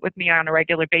mentors meet with me on a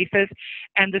regular basis,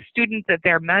 and the student that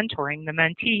they're mentoring, the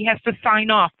mentee, has to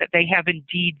sign off that they have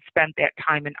indeed spent that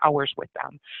time and hours with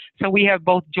them. So we have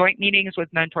both joint meetings with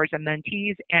mentors and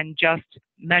mentees and just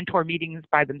mentor meetings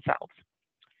by themselves.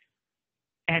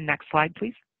 And next slide,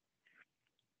 please.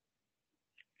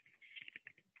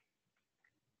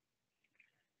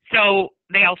 So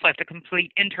they also have to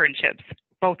complete internships.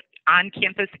 Both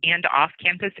on-campus and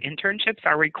off-campus internships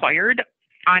are required.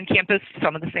 On campus,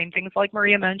 some of the same things like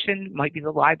Maria mentioned, might be the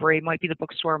library, might be the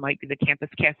bookstore, might be the campus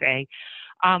cafe.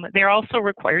 They're also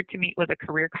required to meet with a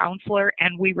career counselor,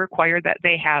 and we require that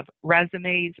they have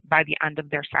resumes by the end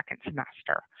of their second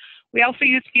semester. We also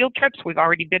use field trips. We've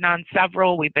already been on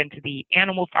several. We've been to the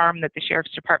animal farm that the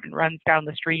Sheriff's Department runs down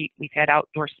the street. We've had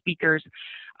outdoor speakers.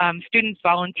 Students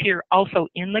volunteer also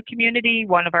in the community.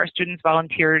 One of our students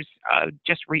volunteers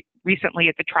just recently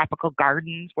at the Tropical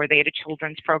Gardens, where they had a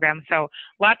children's program. So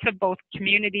lots of both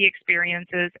community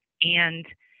experiences and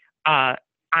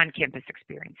on-campus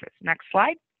experiences. Next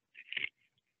slide.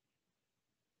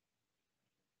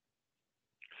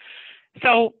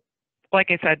 So,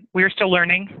 like I said, we're still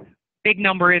learning. Big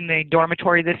number in the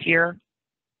dormitory this year.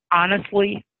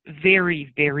 Honestly,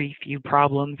 very, very few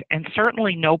problems, and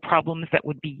certainly no problems that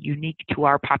would be unique to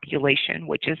our population,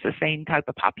 which is the same type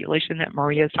of population that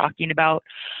Maria is talking about.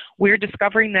 We're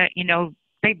discovering that, you know,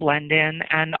 they blend in,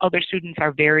 and other students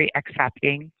are very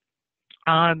accepting.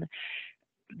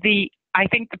 I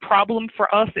think the problem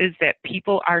for us is that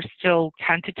people are still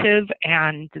tentative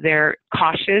and they're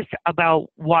cautious about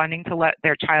wanting to let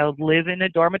their child live in a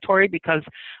dormitory because,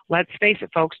 let's face it,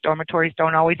 folks, dormitories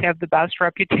don't always have the best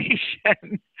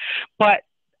reputation. But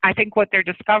I think what they're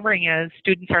discovering is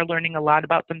students are learning a lot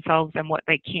about themselves and what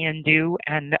they can do,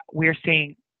 and we're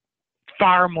seeing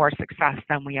far more success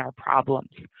than we are problems.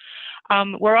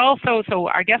 We're also, so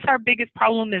I guess our biggest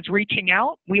problem is reaching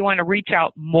out. We want to reach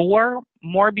out more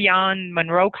beyond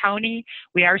Monroe County.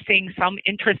 We are seeing some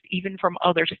interest even from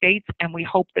other states, and we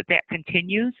hope that that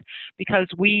continues because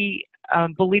we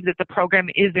believe that the program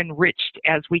is enriched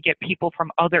as we get people from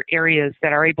other areas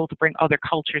that are able to bring other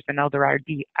cultures and other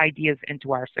ideas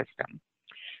into our system.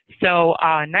 So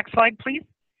next slide, please.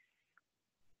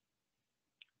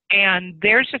 And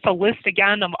there's just a list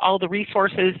again of all the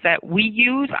resources that we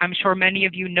use. I'm sure many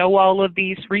of you know all of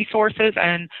these resources.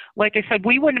 And like I said,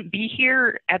 we wouldn't be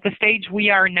here at the stage we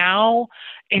are now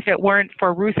if it weren't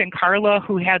for Ruth and Carla,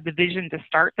 who had the vision to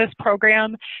start this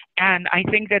program. And I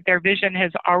think that their vision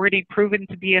has already proven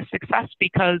to be a success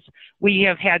because we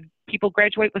have had people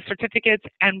graduate with certificates,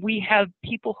 and we have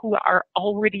people who are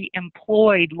already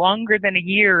employed longer than a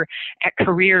year at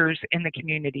careers in the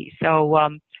community. So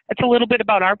that's a little bit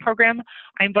about our program.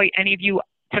 I invite any of you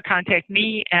to contact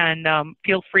me, and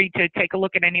feel free to take a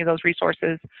look at any of those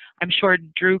resources. I'm sure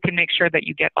Drew can make sure that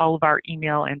you get all of our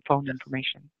email and phone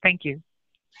information. Thank you.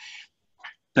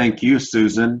 Thank you,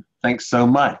 Susan. Thanks so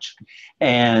much.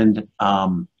 And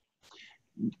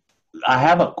I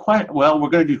have a question. Well, we're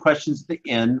going to do questions at the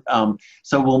end.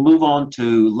 So we'll move on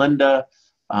to Linda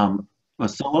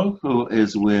Masillo, who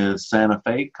is with Santa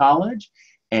Fe College.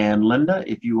 And Linda,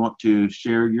 if you want to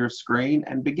share your screen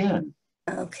and begin.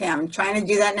 Okay, I'm trying to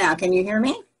do that now. Can you hear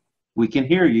me? We can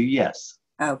hear you, yes.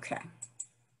 Okay.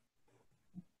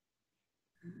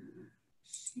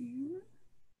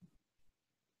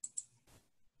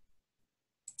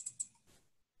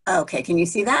 Okay, can you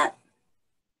see that?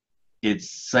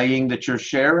 It's saying that you're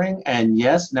sharing, and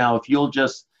yes, now if you'll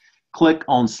just click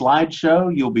on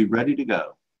slideshow, you'll be ready to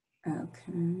go.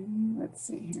 Okay, let's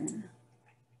see here.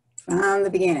 From the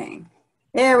beginning.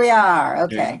 There we are,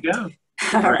 okay. There you go.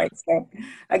 All right, so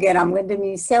again, I'm Linda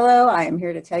Musillo. I am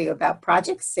here to tell you about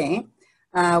Project Saint,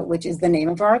 which is the name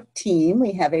of our team.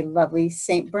 We have a lovely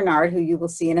Saint Bernard, who you will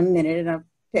see in a minute in a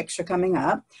picture coming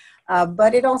up.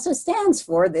 But it also stands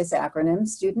for this acronym,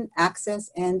 Student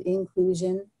Access and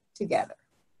Inclusion Together.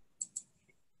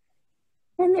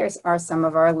 And there's are some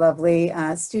of our lovely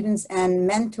students and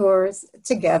mentors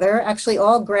together, actually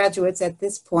all graduates at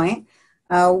this point.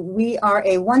 We are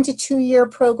a 1 to 2 year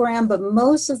program, but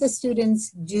most of the students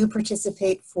do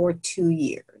participate for 2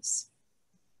 years.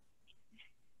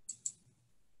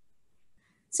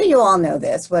 So you all know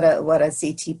this, what a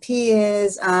CTP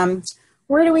is.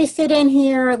 Where do we fit in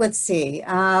here? Let's see.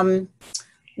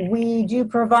 We do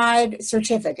provide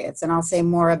certificates, and I'll say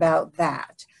more about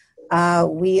that.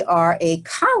 We are a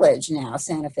college now,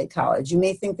 Santa Fe College. You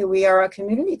may think that we are a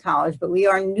community college, but we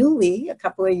are newly, a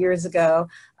couple of years ago,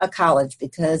 a college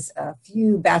because a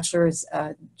few bachelor's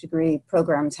degree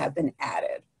programs have been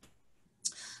added.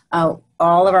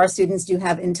 All of our students do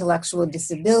have intellectual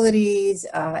disabilities,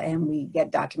 and we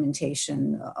get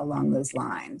documentation along those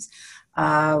lines.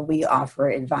 We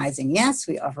offer advising, yes,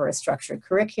 we offer a structured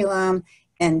curriculum,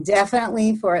 and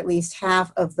definitely for at least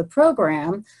half of the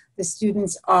program, the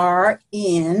students are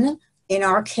in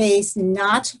our case,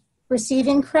 not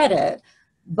receiving credit,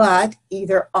 but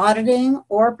either auditing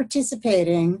or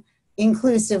participating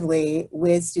inclusively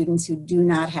with students who do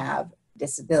not have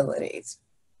disabilities.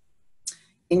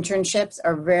 Internships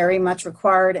are very much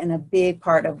required and a big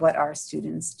part of what our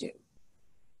students do.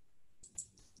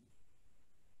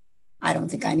 I don't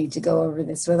think I need to go over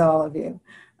this with all of you.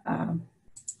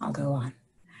 I'll go on.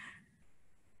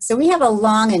 So we have a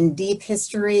long and deep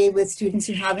history with students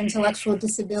who have intellectual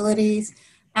disabilities.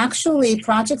 Actually,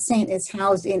 Project Saint is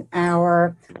housed in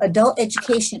our adult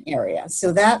education area.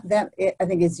 So that I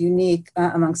think is unique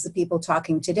amongst the people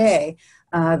talking today,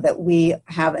 that we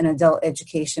have an adult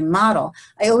education model.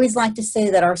 I always like to say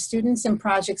that our students in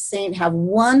Project Saint have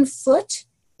one foot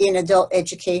in adult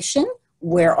education,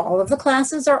 where all of the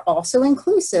classes are also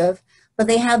inclusive, but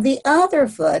they have the other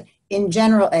foot in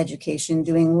general education,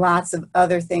 doing lots of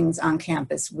other things on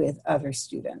campus with other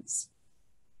students.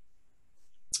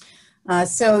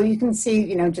 So you can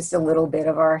see, just a little bit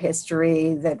of our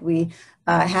history, that we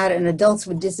had an Adults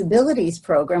with Disabilities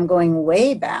program going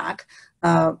way back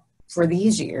for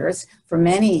these years, for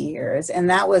many years. And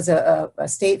that was a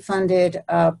state-funded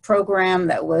program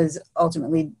that was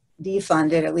ultimately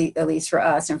defunded, at least for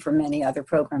us and for many other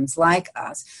programs like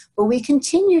us. But we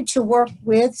continue to work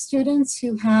with students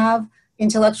who have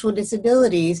intellectual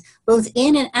disabilities, both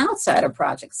in and outside of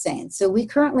Project Saint. So we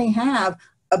currently have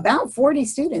about 40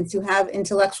 students who have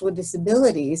intellectual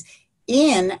disabilities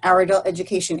in our adult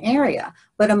education area.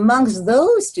 But amongst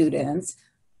those students,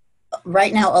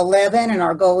 right now 11, and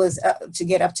our goal is to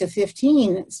get up to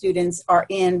 15 students are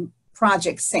in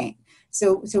Project Saint.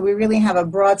 So we really have a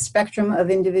broad spectrum of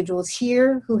individuals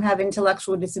here who have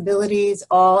intellectual disabilities,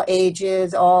 all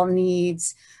ages, all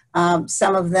needs.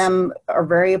 Some of them are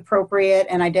very appropriate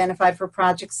and identified for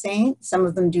Project Saint. Some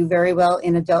of them do very well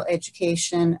in adult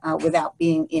education without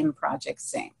being in Project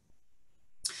Saint.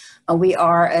 We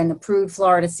are an approved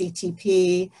Florida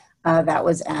CTP. That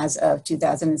was as of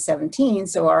 2017.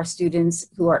 So our students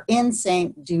who are in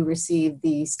Saint do receive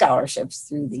the scholarships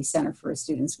through the Center for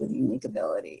Students with Unique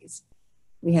Abilities.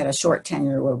 We had a short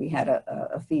tenure where we had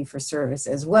a fee for service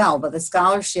as well, but the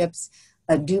scholarships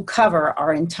do cover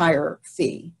our entire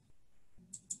fee.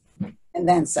 And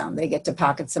then some. They get to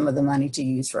pocket some of the money to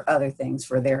use for other things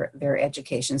for their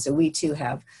education. So we too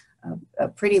have a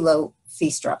pretty low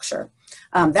fee structure.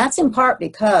 That's in part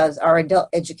because our adult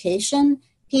education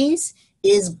piece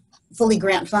is fully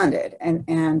grant funded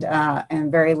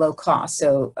and very low cost.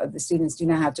 So the students do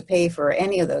not have to pay for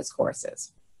any of those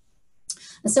courses.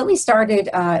 And so we started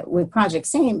with Project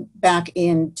Saint back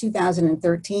in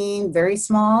 2013, very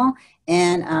small,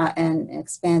 and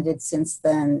expanded since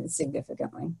then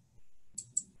significantly.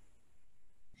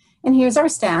 And here's our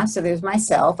staff. So there's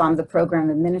myself, I'm the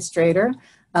program administrator.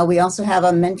 We also have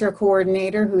a mentor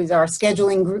coordinator who's our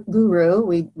scheduling guru.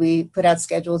 We put out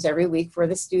schedules every week for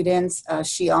the students.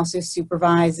 She also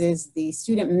supervises the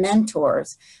student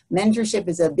mentors. Mentorship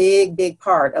is a big, big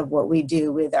part of what we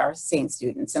do with our Saint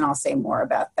students, and I'll say more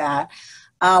about that.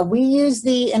 We use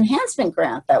the enhancement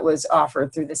grant that was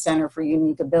offered through the Center for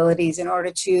Unique Abilities in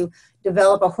order to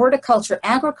develop a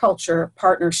horticulture-agriculture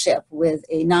partnership with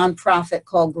a nonprofit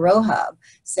called Grow Hub,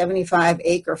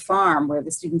 75-acre farm where the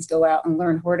students go out and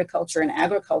learn horticulture and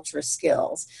agriculture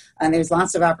skills. And there's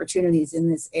lots of opportunities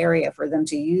in this area for them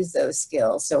to use those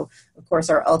skills. So, of course,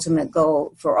 our ultimate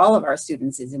goal for all of our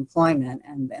students is employment,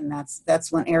 and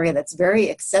that's one area that's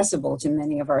very accessible to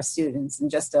many of our students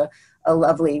and just a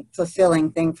lovely,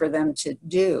 fulfilling thing for them to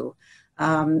do.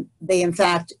 They, in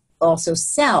fact, also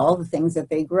sell the things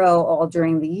that they grow all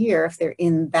during the year if they're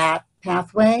in that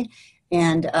pathway,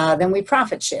 and then we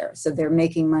profit share. So they're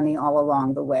making money all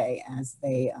along the way as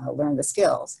they learn the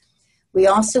skills. We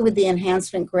also, with the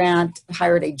enhancement grant,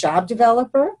 hired a job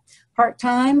developer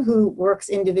part-time who works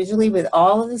individually with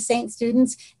all of the Saint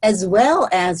students, as well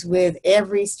as with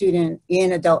every student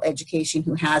in adult education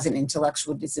who has an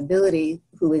intellectual disability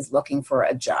who is looking for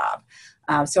a job.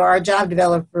 So our job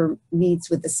developer meets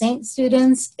with the Saint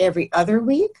students every other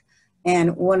week.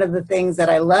 And one of the things that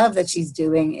I love that she's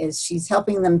doing is she's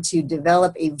helping them to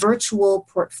develop a virtual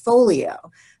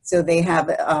portfolio. So they have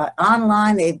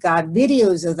online, they've got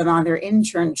videos of them on their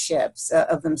internships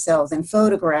of themselves and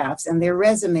photographs and their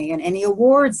resume and any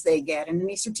awards they get and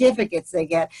any certificates they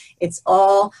get. It's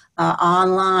all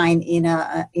online in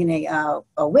a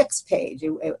Wix page,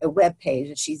 a web page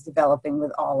that she's developing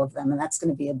with all of them. And that's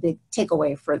going to be a big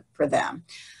takeaway for them.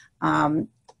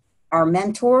 Our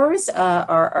mentors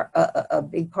are a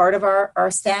big part of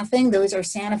our staffing. Those are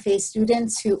Santa Fe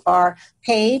students who are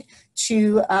paid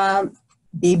to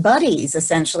be buddies,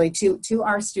 essentially, to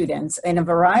our students in a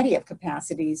variety of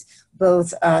capacities,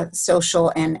 both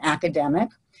social and academic.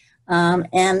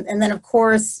 And then, of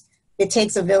course, it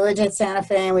takes a village at Santa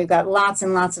Fe, and we've got lots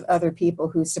and lots of other people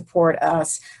who support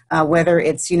us, whether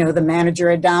it's, the manager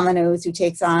at Domino's who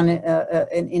takes on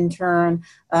an intern,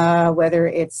 whether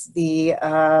it's the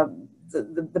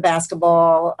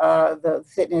basketball, the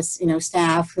fitness,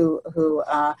 staff who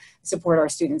support our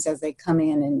students as they come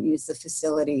in and use the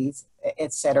facilities,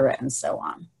 et cetera, and so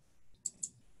on.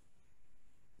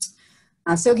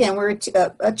 So again, we're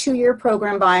a two-year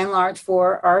program by and large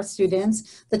for our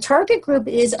students. The target group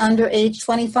is under age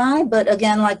 25, but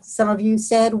again, like some of you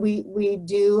said, we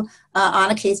do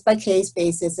on a case-by-case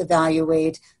basis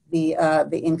evaluate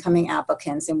the incoming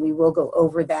applicants, and we will go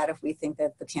over that if we think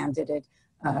that the candidate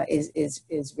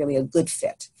is really a good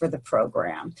fit for the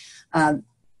program.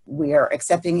 We are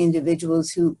accepting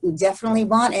individuals who definitely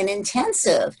want an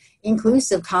intensive,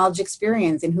 inclusive college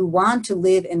experience and who want to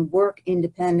live and work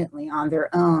independently on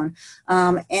their own,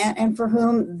 and for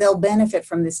whom they'll benefit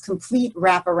from this complete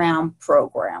wraparound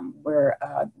program where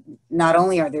not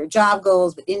only are there job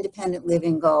goals, but independent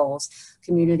living goals,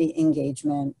 community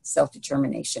engagement,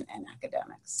 self-determination, and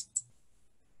academics.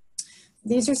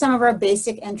 These are some of our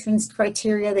basic entrance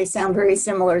criteria. They sound very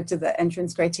similar to the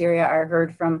entrance criteria I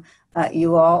heard from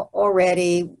you all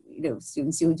already.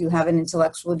 Students who do have an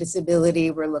intellectual disability,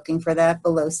 we're looking for that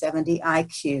below 70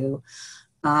 IQ.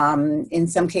 In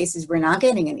some cases, we're not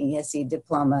getting an ESE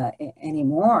diploma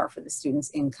anymore for the students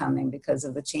incoming because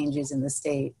of the changes in the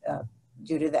state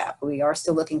due to that. But we are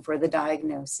still looking for the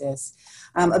diagnosis.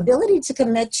 Ability to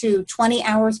commit to 20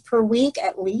 hours per week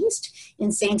at least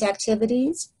in Saint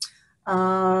activities.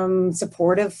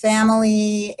 Supportive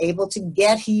family, able to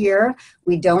get here.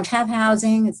 We don't have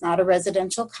housing. It's not a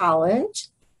residential college.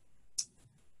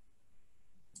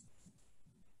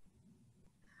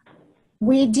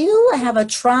 We do have a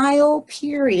trial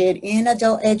period in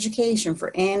adult education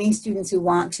for any students who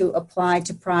want to apply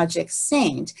to Project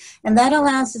Saint, and that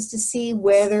allows us to see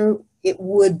whether it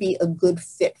would be a good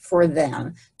fit for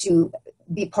them to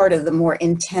be part of the more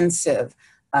intensive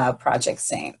Project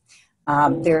Saint.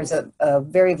 There's a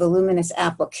very voluminous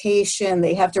application.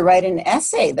 They have to write an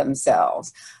essay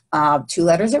themselves. 2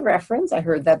 letters of reference, I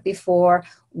heard that before.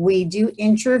 We do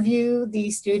interview the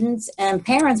students and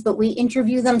parents, but we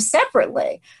interview them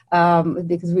separately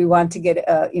because we want to get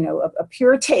a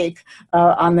pure take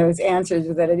on those answers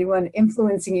without anyone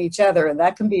influencing each other. And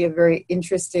that can be a very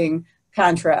interesting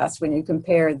contrast when you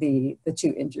compare the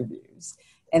 2 interviews.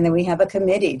 And then we have a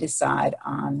committee decide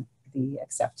on the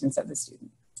acceptance of the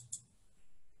student.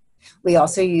 We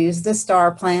also use the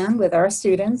STAR plan with our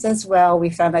students as well.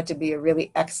 We found that to be a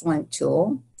really excellent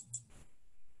tool.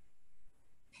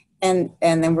 And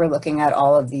then we're looking at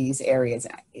all of these areas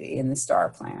in the STAR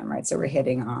plan, right? So we're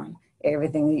hitting on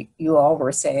everything you all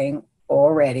were saying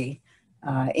already,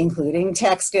 including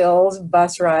tech skills,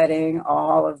 bus riding,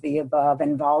 all of the above,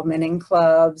 involvement in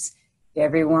clubs,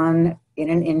 everyone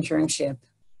in an internship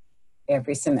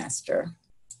every semester.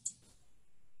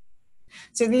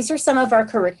 So these are some of our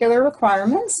curricular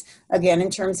requirements. Again, in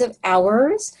terms of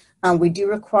hours, we do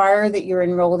require that you're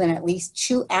enrolled in at least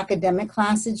 2 academic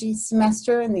classes each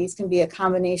semester, and these can be a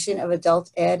combination of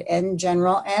adult ed and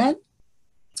general ed,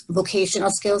 vocational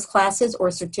skills classes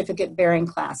or certificate-bearing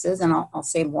classes, and I'll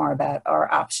say more about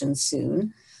our options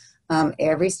soon.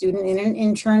 Every student in an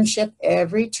internship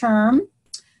every term,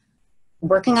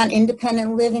 working on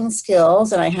independent living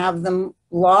skills, and I have them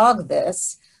log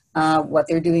this, what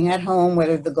they're doing at home,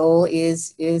 whether the goal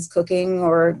is cooking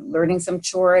or learning some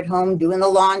chore at home, doing the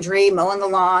laundry, mowing the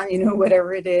lawn,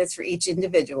 whatever it is for each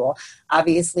individual.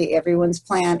 Obviously, everyone's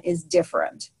plan is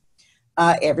different.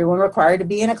 Everyone required to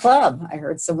be in a club. I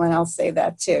heard someone else say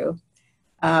that too.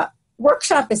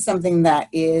 Workshop is something that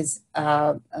is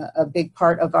a big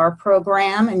part of our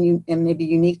program and maybe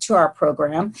unique to our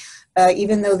program.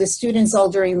 Even though the students all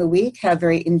during the week have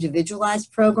very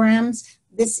individualized programs,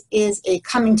 this is a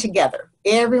coming together.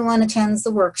 Everyone attends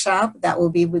the workshop. That will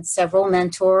be with several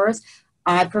mentors.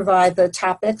 I provide the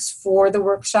topics for the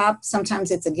workshop.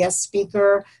 Sometimes it's a guest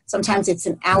speaker. Sometimes it's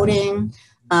an outing.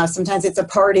 Sometimes it's a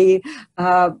party.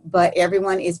 But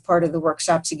everyone is part of the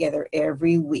workshop together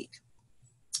every week.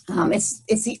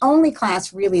 It's the only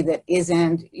class really that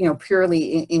isn't,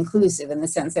 purely inclusive in the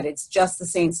sense that it's just the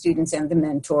same students and the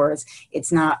mentors.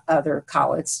 It's not other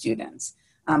college students,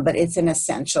 but it's an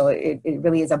essential. It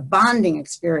really is a bonding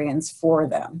experience for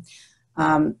them.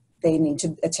 They need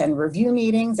to attend review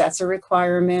meetings. That's a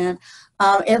requirement.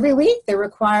 Every week they're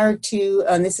required to,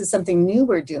 and this is something new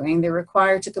we're doing, they're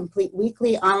required to complete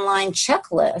weekly online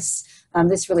checklists.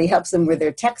 This really helps them with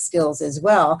their tech skills as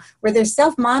well, where they're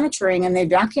self-monitoring and they're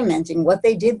documenting what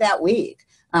they did that week.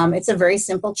 It's a very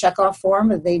simple checkoff form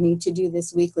that they need to do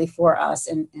this weekly for us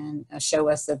and show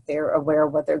us that they're aware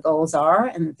of what their goals are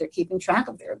and that they're keeping track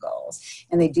of their goals.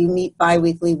 And they do meet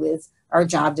bi-weekly with our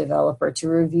job developer to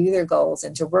review their goals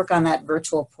and to work on that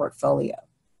virtual portfolio.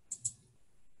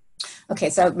 Okay,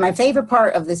 so my favorite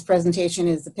part of this presentation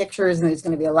is the pictures, and there's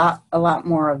going to be a lot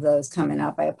more of those coming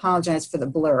up. I apologize for the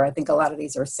blur. I think a lot of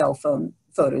these are cell phone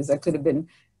photos that could have been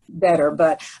better,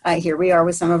 but here we are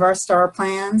with some of our STAR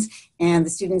plans, and the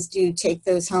students do take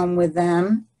those home with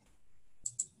them.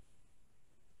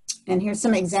 And here's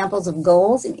some examples of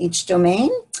goals in each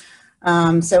domain.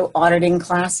 So auditing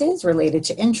classes related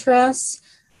to interests.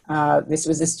 This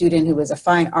was a student who was a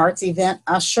fine arts event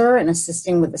usher and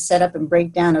assisting with the setup and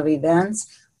breakdown of events.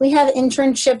 We have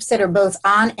internships that are both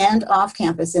on and off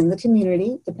campus in the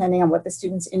community, depending on what the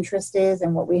student's interest is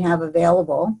and what we have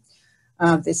available.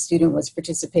 This student was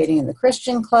participating in the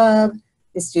Christian Club,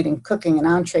 this student cooking an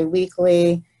entree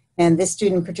weekly, and this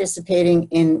student participating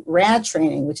in RAD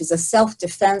training, which is a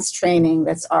self-defense training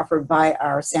that's offered by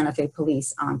our Santa Fe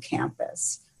Police on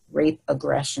campus. Rape,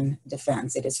 aggression,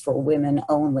 defense. It is for women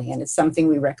only, and it's something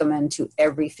we recommend to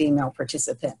every female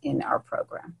participant in our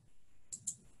program.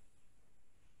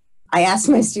 I ask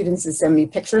my students to send me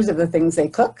pictures of the things they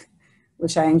cook,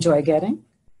 which I enjoy getting.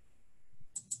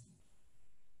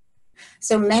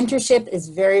 So mentorship is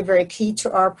very, very key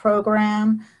to our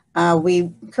program.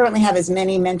 We currently have as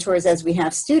many mentors as we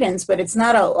have students, but it's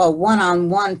not a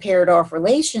one-on-one paired off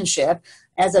relationship.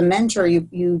 As a mentor,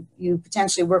 you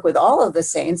potentially work with all of the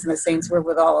saints, and the saints work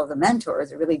with all of the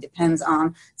mentors. It really depends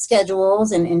on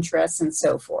schedules and interests and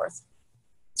so forth.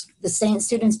 The saint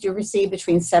students do receive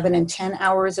between 7 and 10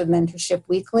 hours of mentorship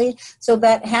weekly, so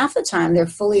about half the time they're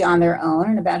fully on their own,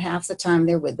 and about half the time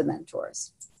they're with the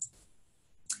mentors.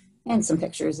 And some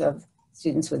pictures of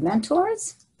students with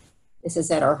mentors. This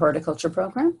is at our horticulture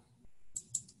program.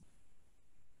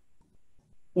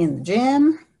 In the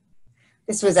gym.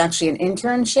 This was actually an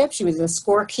internship. She was a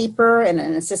scorekeeper and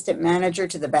an assistant manager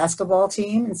to the basketball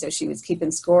team, and so she was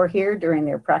keeping score here during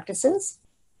their practices.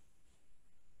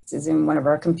 This is in one of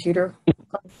our computer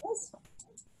classes.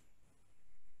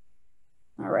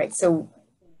 All right, so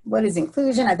what is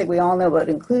inclusion? I think we all know what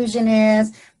inclusion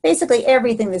is. Basically,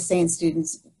 everything the Saint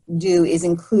students do is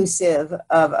inclusive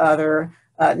of other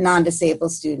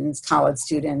non-disabled students, college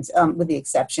students, with the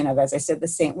exception of, as I said, the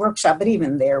Saint workshop, but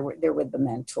even there, they're with the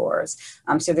mentors.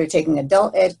 So they're taking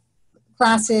adult ed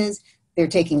classes, they're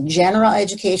taking general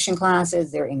education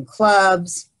classes, they're in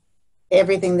clubs,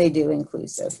 everything they do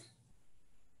inclusive.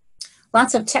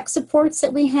 Lots of tech supports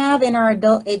that we have in our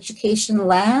adult education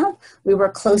lab. We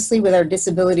work closely with our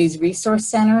Disabilities Resource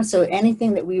Center, so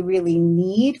anything that we really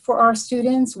need for our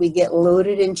students, we get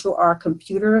loaded into our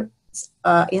computer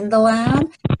in the lab.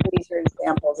 These are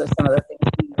examples of some of the things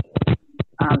we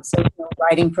do. So,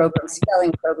 writing programs,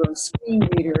 spelling programs, screen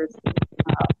readers,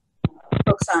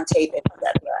 books on tape,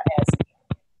 etc.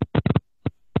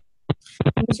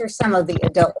 These are some of the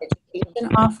adult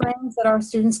education offerings that our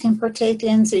students can partake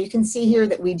in. So you can see here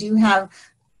that we do have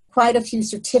quite a few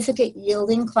certificate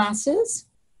yielding classes,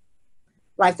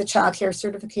 like the child care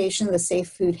certification, the safe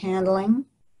food handling.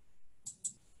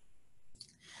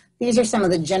 These are some of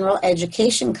the general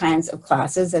education kinds of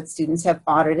classes that students have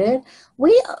audited.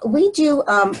 We do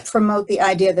promote the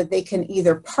idea that they can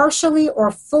either partially or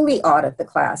fully audit the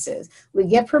classes. We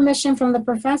get permission from the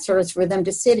professors for them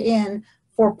to sit in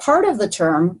for part of the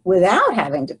term without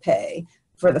having to pay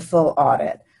for the full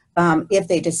audit. If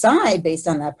they decide, based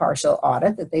on that partial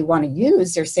audit, that they want to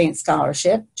use their Saint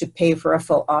Scholarship to pay for a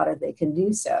full audit, they can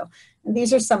do so. And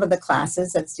these are some of the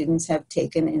classes that students have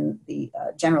taken in the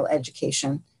general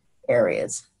education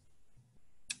areas.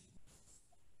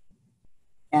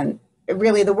 And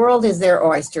really the world is their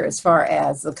oyster as far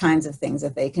as the kinds of things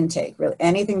that they can take. Really,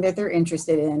 anything that they're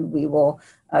interested in, we will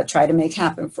try to make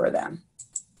happen for them.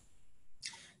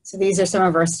 So these are some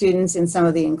of our students in some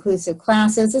of the inclusive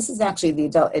classes. This is actually the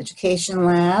adult education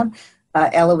lab.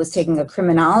 Ella was taking a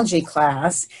criminology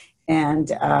class,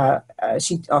 and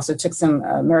she also took some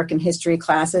American history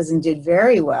classes and did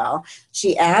very well.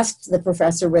 She asked the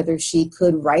professor whether she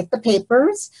could write the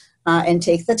papers and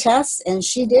take the tests, and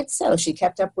she did so. She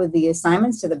kept up with the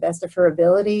assignments to the best of her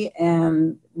ability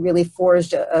and really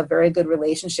forged a very good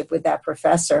relationship with that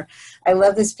professor. I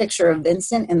love this picture of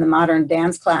Vincent in the modern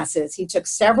dance classes. He took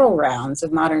several rounds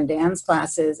of modern dance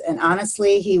classes, and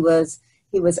honestly, he was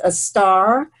a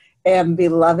star and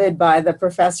beloved by the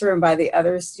professor and by the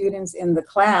other students in the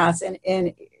class, and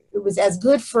it was as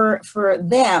good for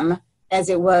them as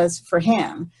it was for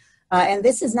him. And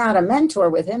this is not a mentor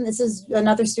with him. This is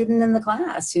another student in the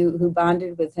class who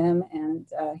bonded with him, and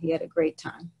he had a great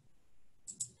time.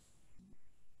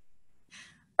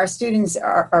 Our students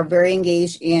are very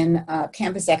engaged in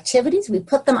campus activities. We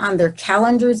put them on their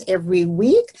calendars every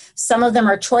week. Some of them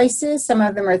are choices. Some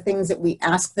of them are things that we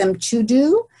ask them to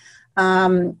do.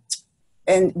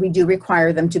 And we do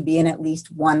require them to be in at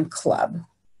least one club.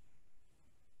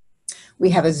 We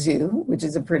have a zoo, which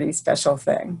is a pretty special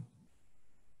thing.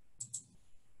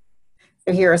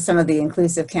 So here are some of the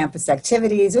inclusive campus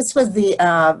activities. This was the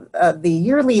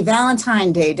yearly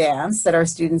Valentine's Day dance that our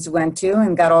students went to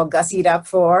and got all gussied up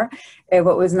for. And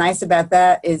what was nice about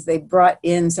that is they brought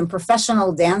in some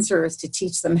professional dancers to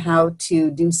teach them how to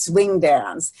do swing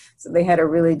dance. So they had a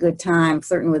really good time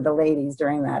flirting with the ladies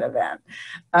during that event.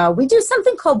 We do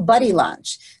something called buddy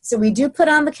lunch. So we do put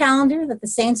on the calendar that the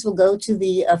Saints will go to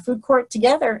the food court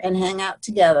together and hang out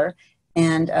together.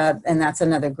 And that's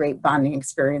another great bonding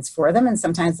experience for them. And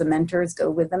sometimes the mentors go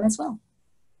with them as well.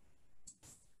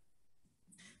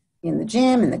 In the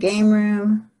gym, in the game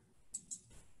room.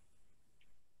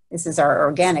 This is our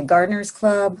Organic Gardeners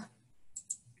Club.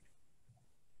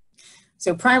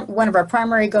 So one of our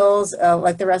primary goals,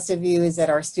 like the rest of you, is that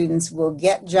our students will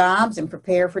get jobs and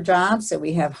prepare for jobs. So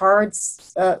we have hard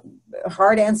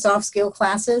and soft skill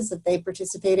classes that they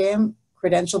participate in,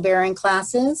 credential bearing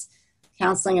classes,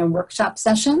 counseling and workshop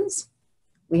sessions.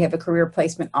 We have a career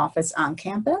placement office on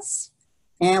campus,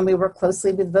 and we work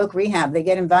closely with Voc Rehab. They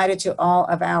get invited to all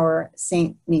of our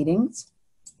Saint meetings.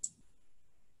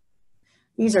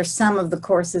 These are some of the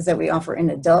courses that we offer in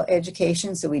adult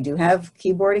education. So we do have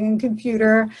keyboarding and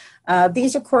computer.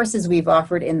 These are courses we've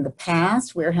offered in the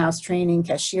past: warehouse training,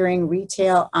 cashiering,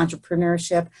 retail,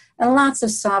 entrepreneurship, and lots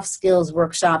of soft skills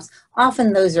workshops.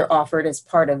 Often those are offered as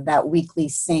part of that weekly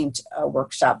Saint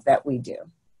workshop that we do.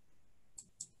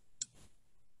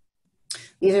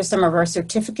 These are some of our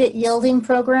certificate yielding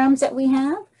programs that we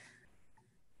have.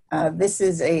 This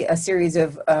is a series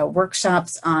of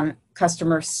workshops on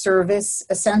customer service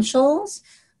essentials.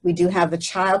 We do have the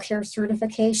child care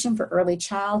certification for early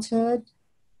childhood,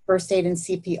 first aid and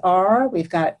CPR. We've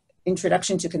got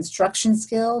introduction to construction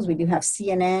skills. We do have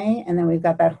CNA, and then we've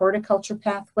got that horticulture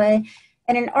pathway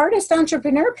and an artist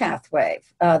entrepreneur pathway.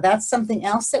 That's something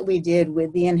else that we did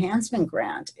with the enhancement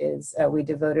grant, is we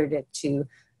devoted it to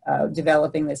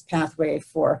developing this pathway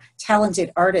for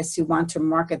talented artists who want to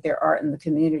market their art in the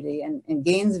community. And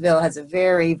Gainesville has a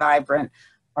very vibrant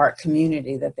art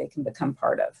community that they can become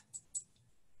part of.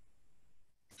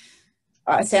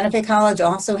 Santa Fe College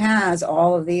also has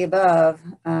all of the above,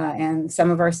 and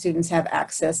some of our students have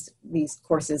accessed these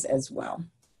courses as well.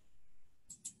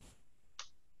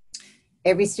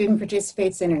 Every student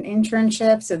participates in an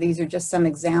internship, so these are just some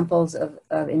examples of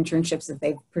internships that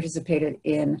they've participated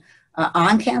in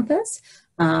on campus.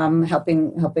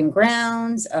 Helping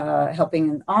grounds, helping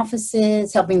in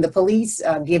offices, helping the police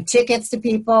give tickets to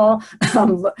people,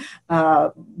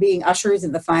 being ushers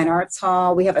in the Fine Arts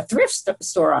Hall. We have a thrift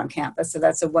store on campus, so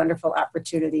that's a wonderful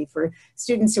opportunity for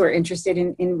students who are interested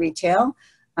in retail,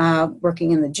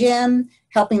 working in the gym,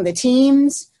 helping the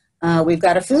teams. We've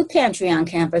got a food pantry on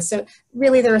campus. So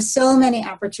really there are so many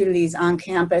opportunities on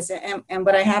campus. And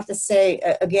what I have to say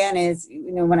again is,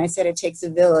 you know, when I said it takes a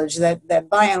village, that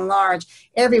by and large,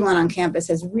 everyone on campus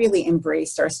has really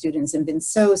embraced our students and been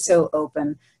so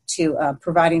open to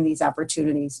providing these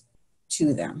opportunities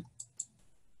to them.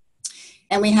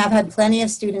 And we have had plenty of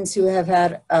students who have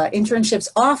had internships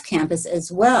off campus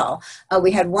as well.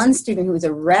 We had one student who was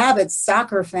a rabid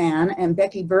soccer fan, and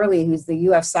Becky Burley, who's the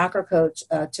UF soccer coach,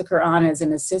 took her on as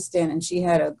an assistant, and she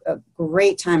had a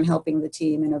great time helping the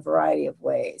team in a variety of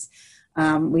ways.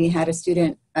 We had a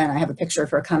student, and I have a picture of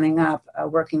her coming up,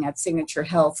 working at Signature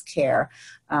Health Care,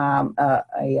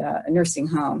 a nursing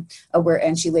home,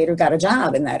 and she later got a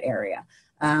job in that area.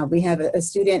 We have a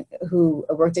student who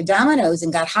worked at Domino's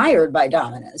and got hired by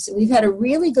Domino's. So we've had a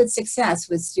really good success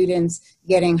with students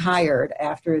getting hired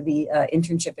after the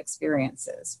internship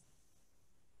experiences.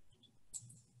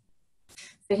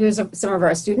 So here's some of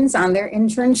our students on their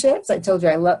internships. I told you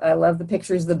I love the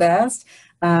pictures the best.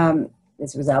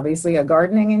 This was obviously a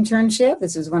gardening internship.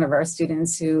 This was one of our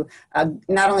students who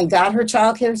not only got her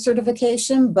child care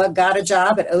certification, but got a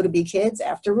job at O2B Kids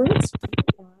afterwards.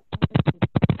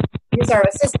 Here's our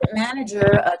assistant manager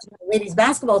to the ladies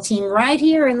basketball team right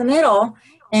here in the middle.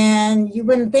 And you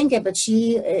wouldn't think it, but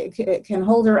she can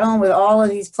hold her own with all of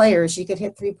these players. She could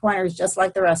hit three-pointers just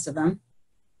like the rest of them.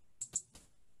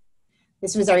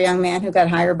 This was our young man who got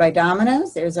hired by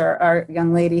Domino's. There's our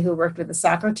young lady who worked with the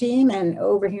soccer team. And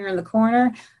over here in the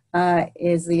corner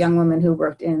is the young woman who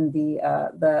worked in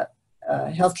the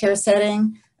healthcare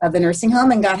setting of the nursing home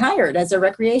and got hired as a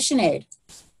recreation aide.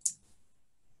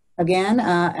 Again,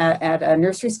 at a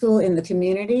nursery school in the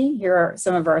community. Here are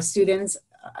some of our students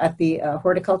at the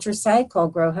horticulture site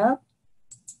called Grow Hub.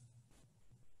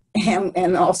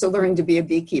 And also learning to be a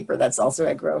beekeeper. That's also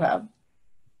at Grow Hub.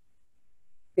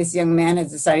 This young man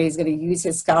has decided he's going to use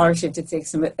his scholarship to take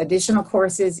some additional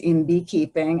courses in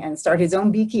beekeeping and start his own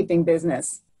beekeeping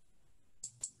business.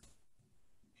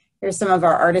 Here's some of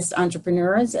our artist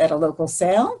entrepreneurs at a local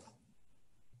sale.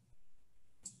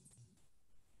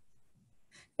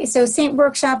 Okay, so Saint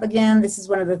Workshop, again, this is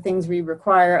one of the things we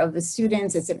require of the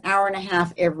students. It's an hour and a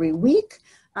half every week.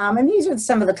 And these are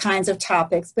some of the kinds of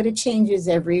topics, but it changes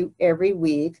every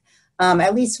week.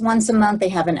 At least once a month they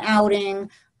have an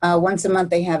outing. Once a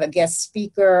month they have a guest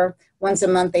speaker. Once a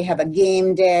month they have a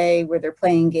game day where they're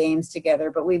playing games together,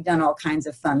 but we've done all kinds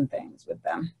of fun things with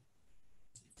them.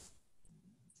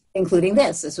 Including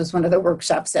this. This was one of the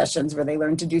workshop sessions where they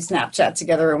learned to do Snapchat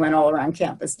together and went all around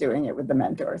campus doing it with the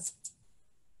mentors.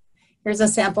 Here's a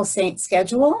sample Saint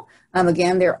schedule.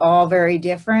 Again, they're all very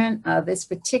different. This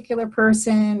particular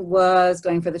person was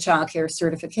going for the child care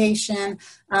certification,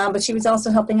 but she was also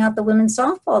helping out the women's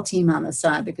softball team on the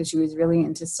side because she was really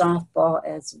into softball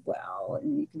as well.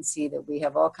 And you can see that we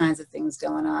have all kinds of things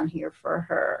going on here for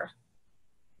her.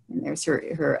 And there's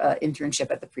her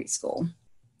internship at the preschool.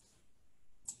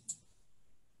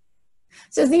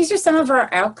 So these are some of our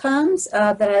outcomes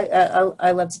that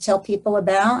I love to tell people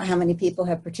about. How many people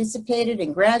have participated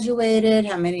and graduated,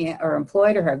 how many are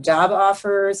employed or have job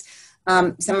offers.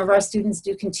 Some of our students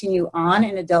do continue on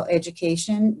in adult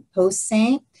education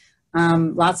post-Saint.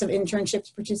 Lots of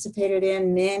internships participated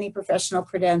in, many professional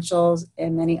credentials,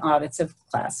 and many audits of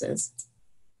classes.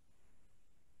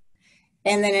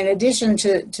 And then in addition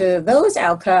to those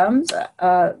outcomes,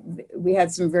 we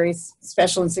had some very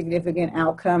special and significant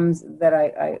outcomes that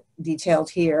I detailed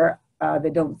here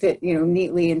that don't fit,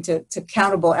 neatly into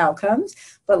countable outcomes,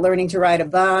 but learning to ride a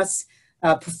bus,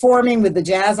 performing with the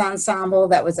jazz ensemble,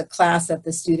 that was a class that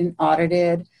the student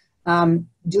audited,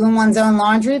 doing one's own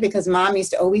laundry because mom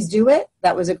used to always do it.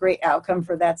 That was a great outcome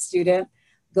for that student,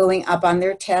 going up on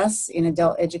their tests in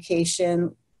adult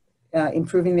education,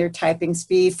 improving their typing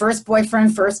speed, first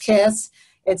boyfriend, first kiss,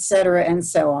 etc., and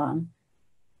so on.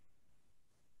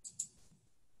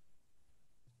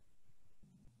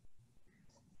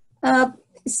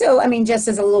 So, just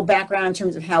as a little background in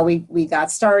terms of how we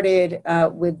got started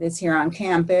with this here on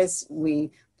campus,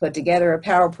 we put together a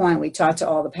PowerPoint, we talked to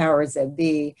all the powers that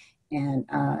be, and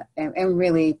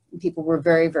really people were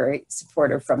very, very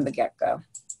supportive from the get-go.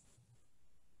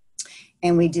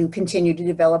 And we do continue to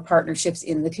develop partnerships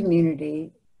in the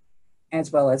community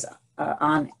as well as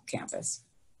on campus.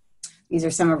 These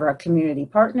are some of our community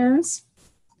partners.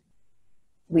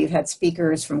 We've had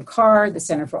speakers from CARD, the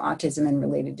Center for Autism and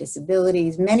Related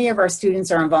Disabilities. Many of our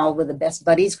students are involved with the Best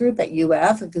Buddies group at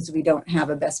UF because we don't have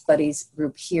a Best Buddies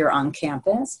group here on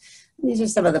campus. These are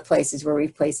some of the places where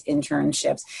we've placed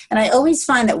internships. And I always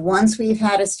find that once we've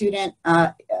had a student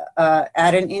at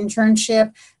an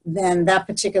internship, then that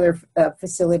particular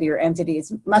facility or entity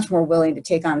is much more willing to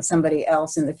take on somebody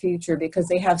else in the future because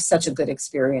they have such a good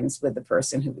experience with the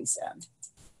person who we send.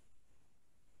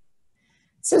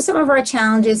 So some of our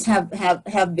challenges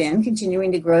have been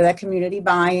continuing to grow that community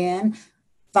buy-in,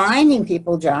 finding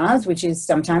people jobs, which is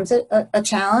sometimes a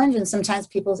challenge, and sometimes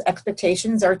people's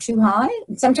expectations are too high,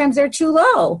 and sometimes they're too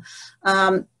low.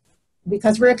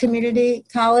 Because we're a community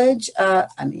college,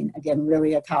 again,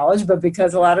 really a college, but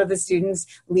because a lot of the students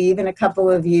leave in a couple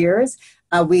of years,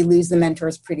 we lose the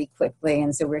mentors pretty quickly,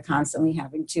 and so we're constantly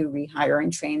having to rehire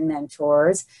and train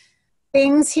mentors.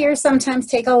 Things here sometimes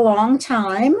take a long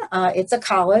time. It's a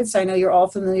college, so I know you're all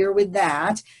familiar with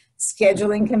that.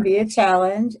 Scheduling can be a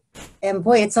challenge, and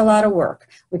boy, it's a lot of work,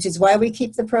 which is why we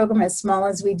keep the program as small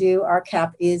as we do. Our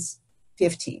cap is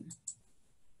 15.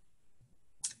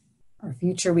 Our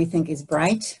future, we think, is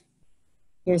bright.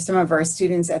 Here's some of our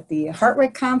students at the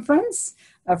Hartwick Conference.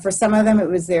 For some of them, it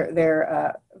was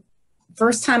their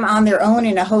first time on their own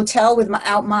in a hotel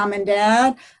without mom and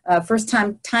dad. First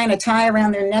time tying a tie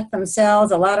around their neck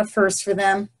themselves. A lot of firsts for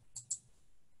them.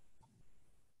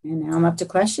 And now I'm up to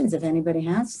questions if anybody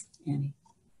has any.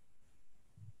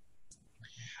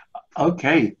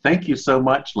 Okay, thank you so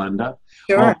much, Linda.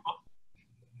 Sure. Well,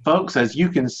 folks, as you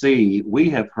can see, we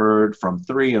have heard from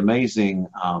 3 amazing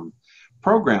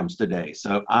programs today.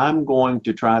 So I'm going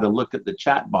to try to look at the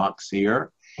chat box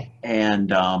here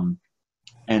and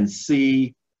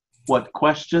see what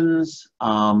questions.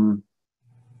 I'm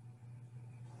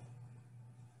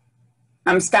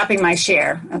stopping my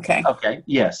share. Okay. Okay,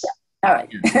 yes. All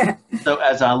right. So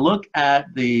as I look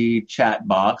at the chat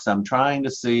box, I'm trying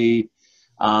to see,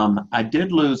 I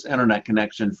did lose internet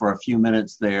connection for a few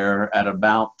minutes there at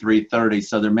about 3:30.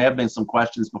 So there may have been some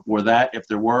questions before that. If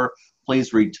there were,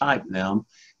 please retype them.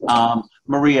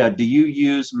 Maria, do you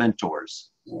use mentors?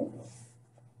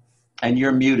 And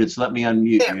you're muted, so let me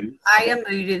unmute you. I am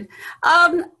muted.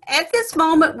 At this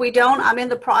moment, we don't. I'm in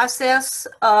the process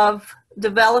of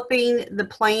developing the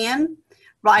plan,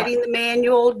 writing the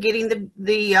manual, getting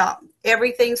the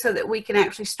everything so that we can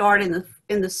actually start in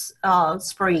the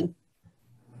spring.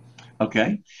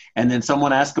 Okay, and then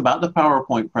someone asked about the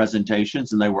PowerPoint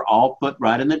presentations, and they were all put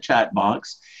right in the chat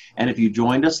box. And if you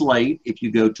joined us late, if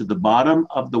you go to the bottom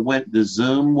of the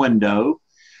Zoom window,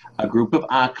 a group of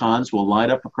icons will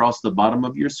light up across the bottom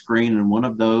of your screen, and one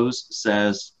of those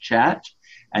says chat.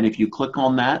 And if you click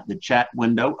on that, the chat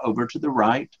window over to the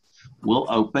right will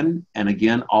open. And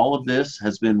again, all of this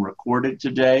has been recorded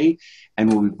today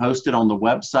and will be posted on the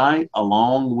website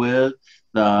along with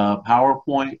the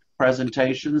PowerPoint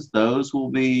presentations. Those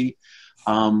will be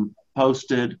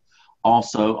posted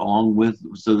also along with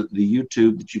the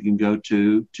YouTube that you can go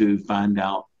to find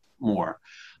out more.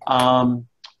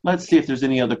 Let's see if there's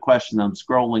any other questions. I'm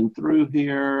scrolling through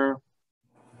here.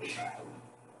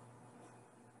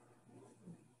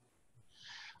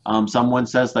 Someone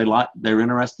says they're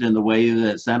interested in the way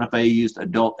that Santa Fe used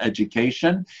adult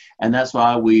education, and that's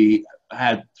why we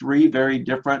had 3 very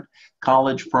different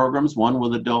college programs, one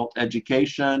with adult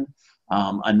education,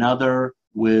 another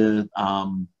with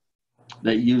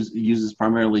that uses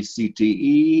primarily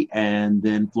CTE, and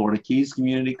then Florida Keys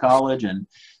Community College, and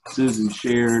Susan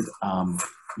shared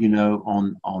you know,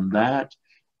 on that.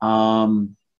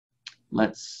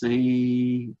 Let's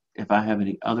see if I have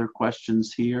any other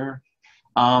questions here.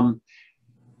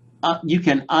 You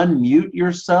can unmute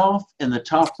yourself in the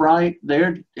top right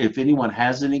there if anyone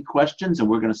has any questions, and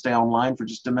we're going to stay online for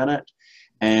just a minute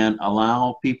and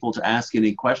allow people to ask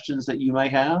any questions that you may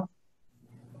have.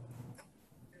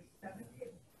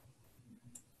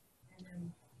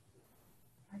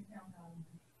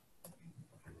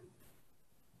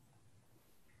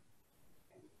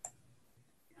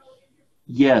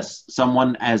 Yes,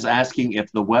 someone is asking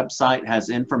if the website has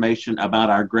information about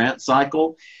our grant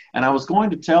cycle. And I was going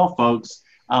to tell folks,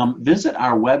 visit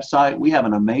our website. We have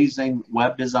an amazing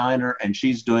web designer, and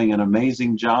she's doing an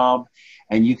amazing job.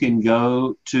 And you can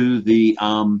go to the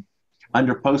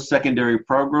under post-secondary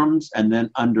programs and then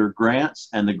under grants,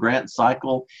 and the grant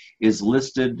cycle is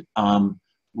listed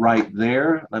right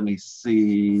there. Let me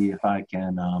see if I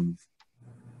can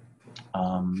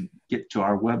get to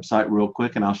our website real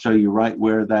quick, and I'll show you right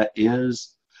where that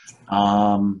is.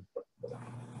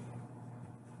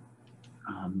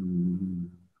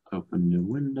 Open new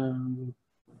window.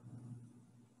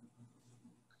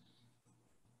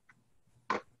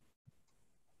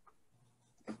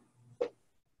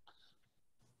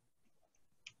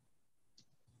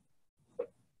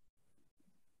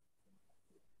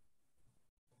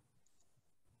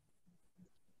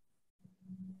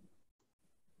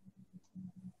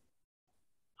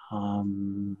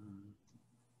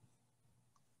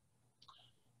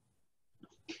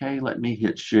 Okay, let me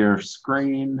hit share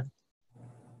screen.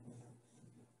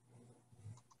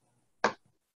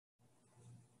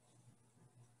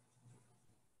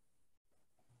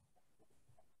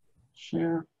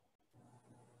 Share.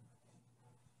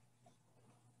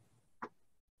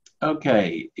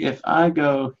 Okay, if I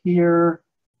go here,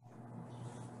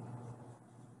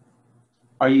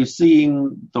 are you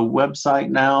seeing the website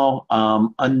now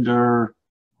under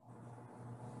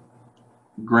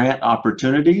grant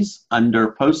opportunities,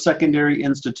 under post-secondary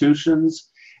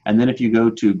institutions? And then if you go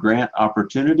to grant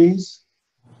opportunities,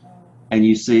 and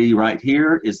you see right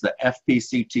here is the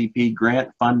FPCTP grant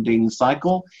funding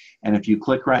cycle. And if you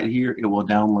click right here, it will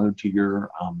download to your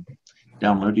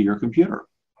computer.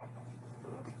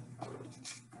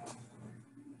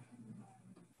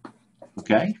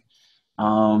 Okay.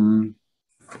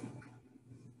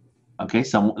 Okay,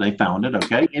 they found it.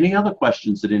 Okay. Any other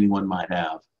questions that anyone might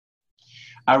have?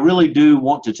 I really do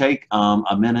want to take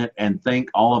a minute and thank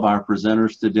all of our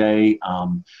presenters today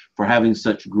for having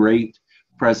such great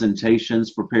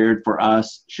presentations prepared for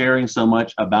us, sharing so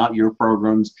much about your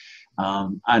programs.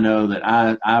 I know that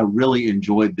I really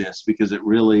enjoyed this because it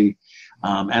really,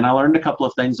 and I learned a couple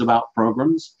of things about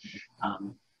programs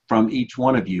from each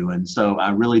one of you. And so I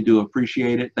really do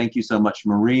appreciate it. Thank you so much,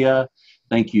 Maria.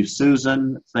 Thank you,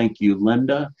 Susan. Thank you,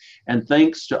 Linda. And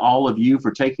thanks to all of you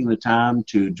for taking the time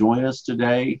to join us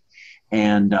today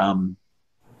and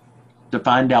to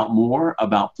find out more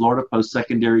about Florida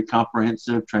Post-Secondary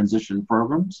Comprehensive Transition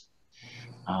Programs.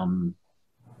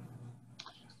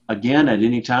 Again, at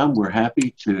any time, we're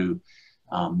happy to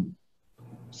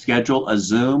schedule a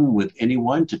Zoom with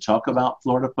anyone to talk about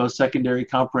Florida Post-Secondary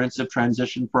Comprehensive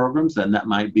Transition Programs, and that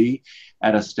might be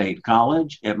at a state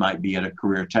college, it might be at a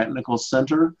career technical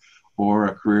center or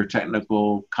a career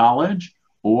technical college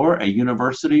or a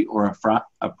university or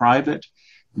a private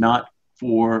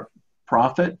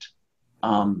not-for-profit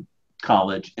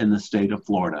college in the state of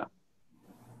Florida.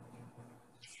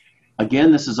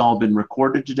 Again, this has all been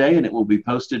recorded today and it will be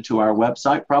posted to our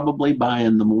website probably by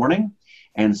in the morning.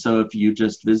 And so if you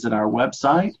just visit our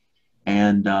website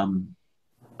and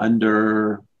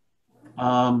under,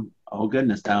 oh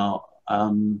goodness, now,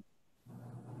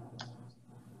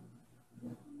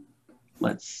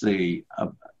 let's see,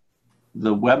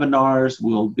 the webinars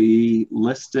will be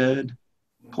listed.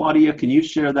 Claudia, can you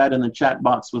share that in the chat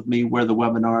box with me where the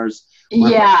webinars?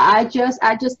 Yeah, I just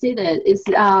did it. It's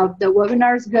the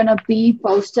webinar is gonna be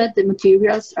posted. The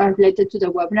materials related to the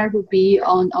webinar will be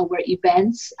on our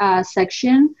events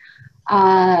section.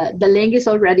 The link is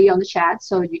already on the chat,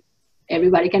 so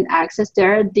everybody can access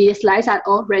there. The slides are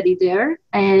already there,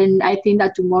 and I think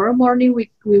that tomorrow morning we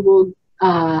will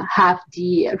have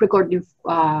the recording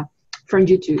from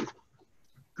YouTube.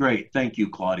 Great, thank you,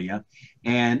 Claudia.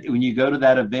 And when you go to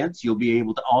that events, you'll be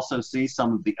able to also see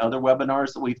some of the other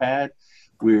webinars that we've had.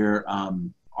 We're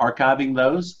archiving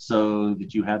those so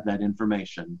that you have that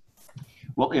information.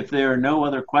 Well, if there are no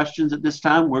other questions at this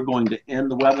time, we're going to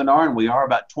end the webinar, and we are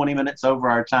about 20 minutes over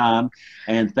our time.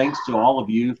 And thanks to all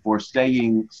of you for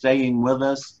staying with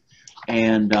us.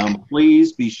 And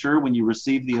please be sure when you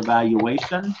receive the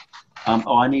evaluation.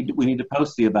 We need to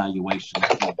post the evaluation.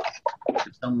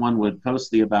 If someone would post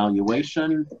the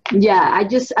evaluation. Yeah, I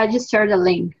just shared a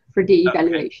link for the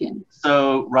evaluation. Okay.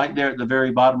 So right there at the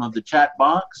very bottom of the chat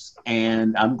box,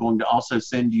 and I'm going to also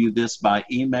send you this by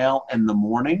email in the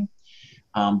morning.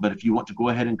 But if you want to go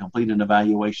ahead and complete an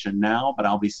evaluation now, but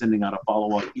I'll be sending out a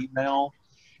follow-up email.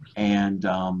 And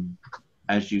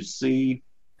as you see,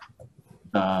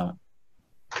 the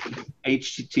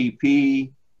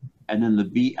HTTP and then the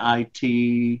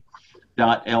bit.ly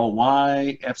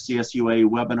FCSUA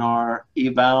webinar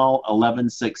eval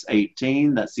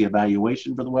 11/6/18. That's the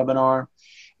evaluation for the webinar.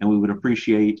 And we would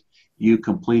appreciate you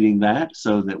completing that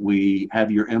so that we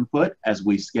have your input as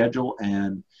we schedule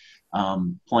and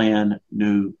plan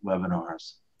new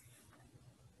webinars.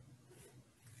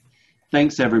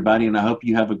 Thanks, everybody, and I hope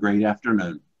you have a great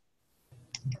afternoon.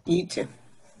 You too.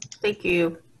 Thank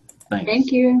you. Thanks.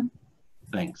 Thank you.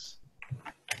 Thanks.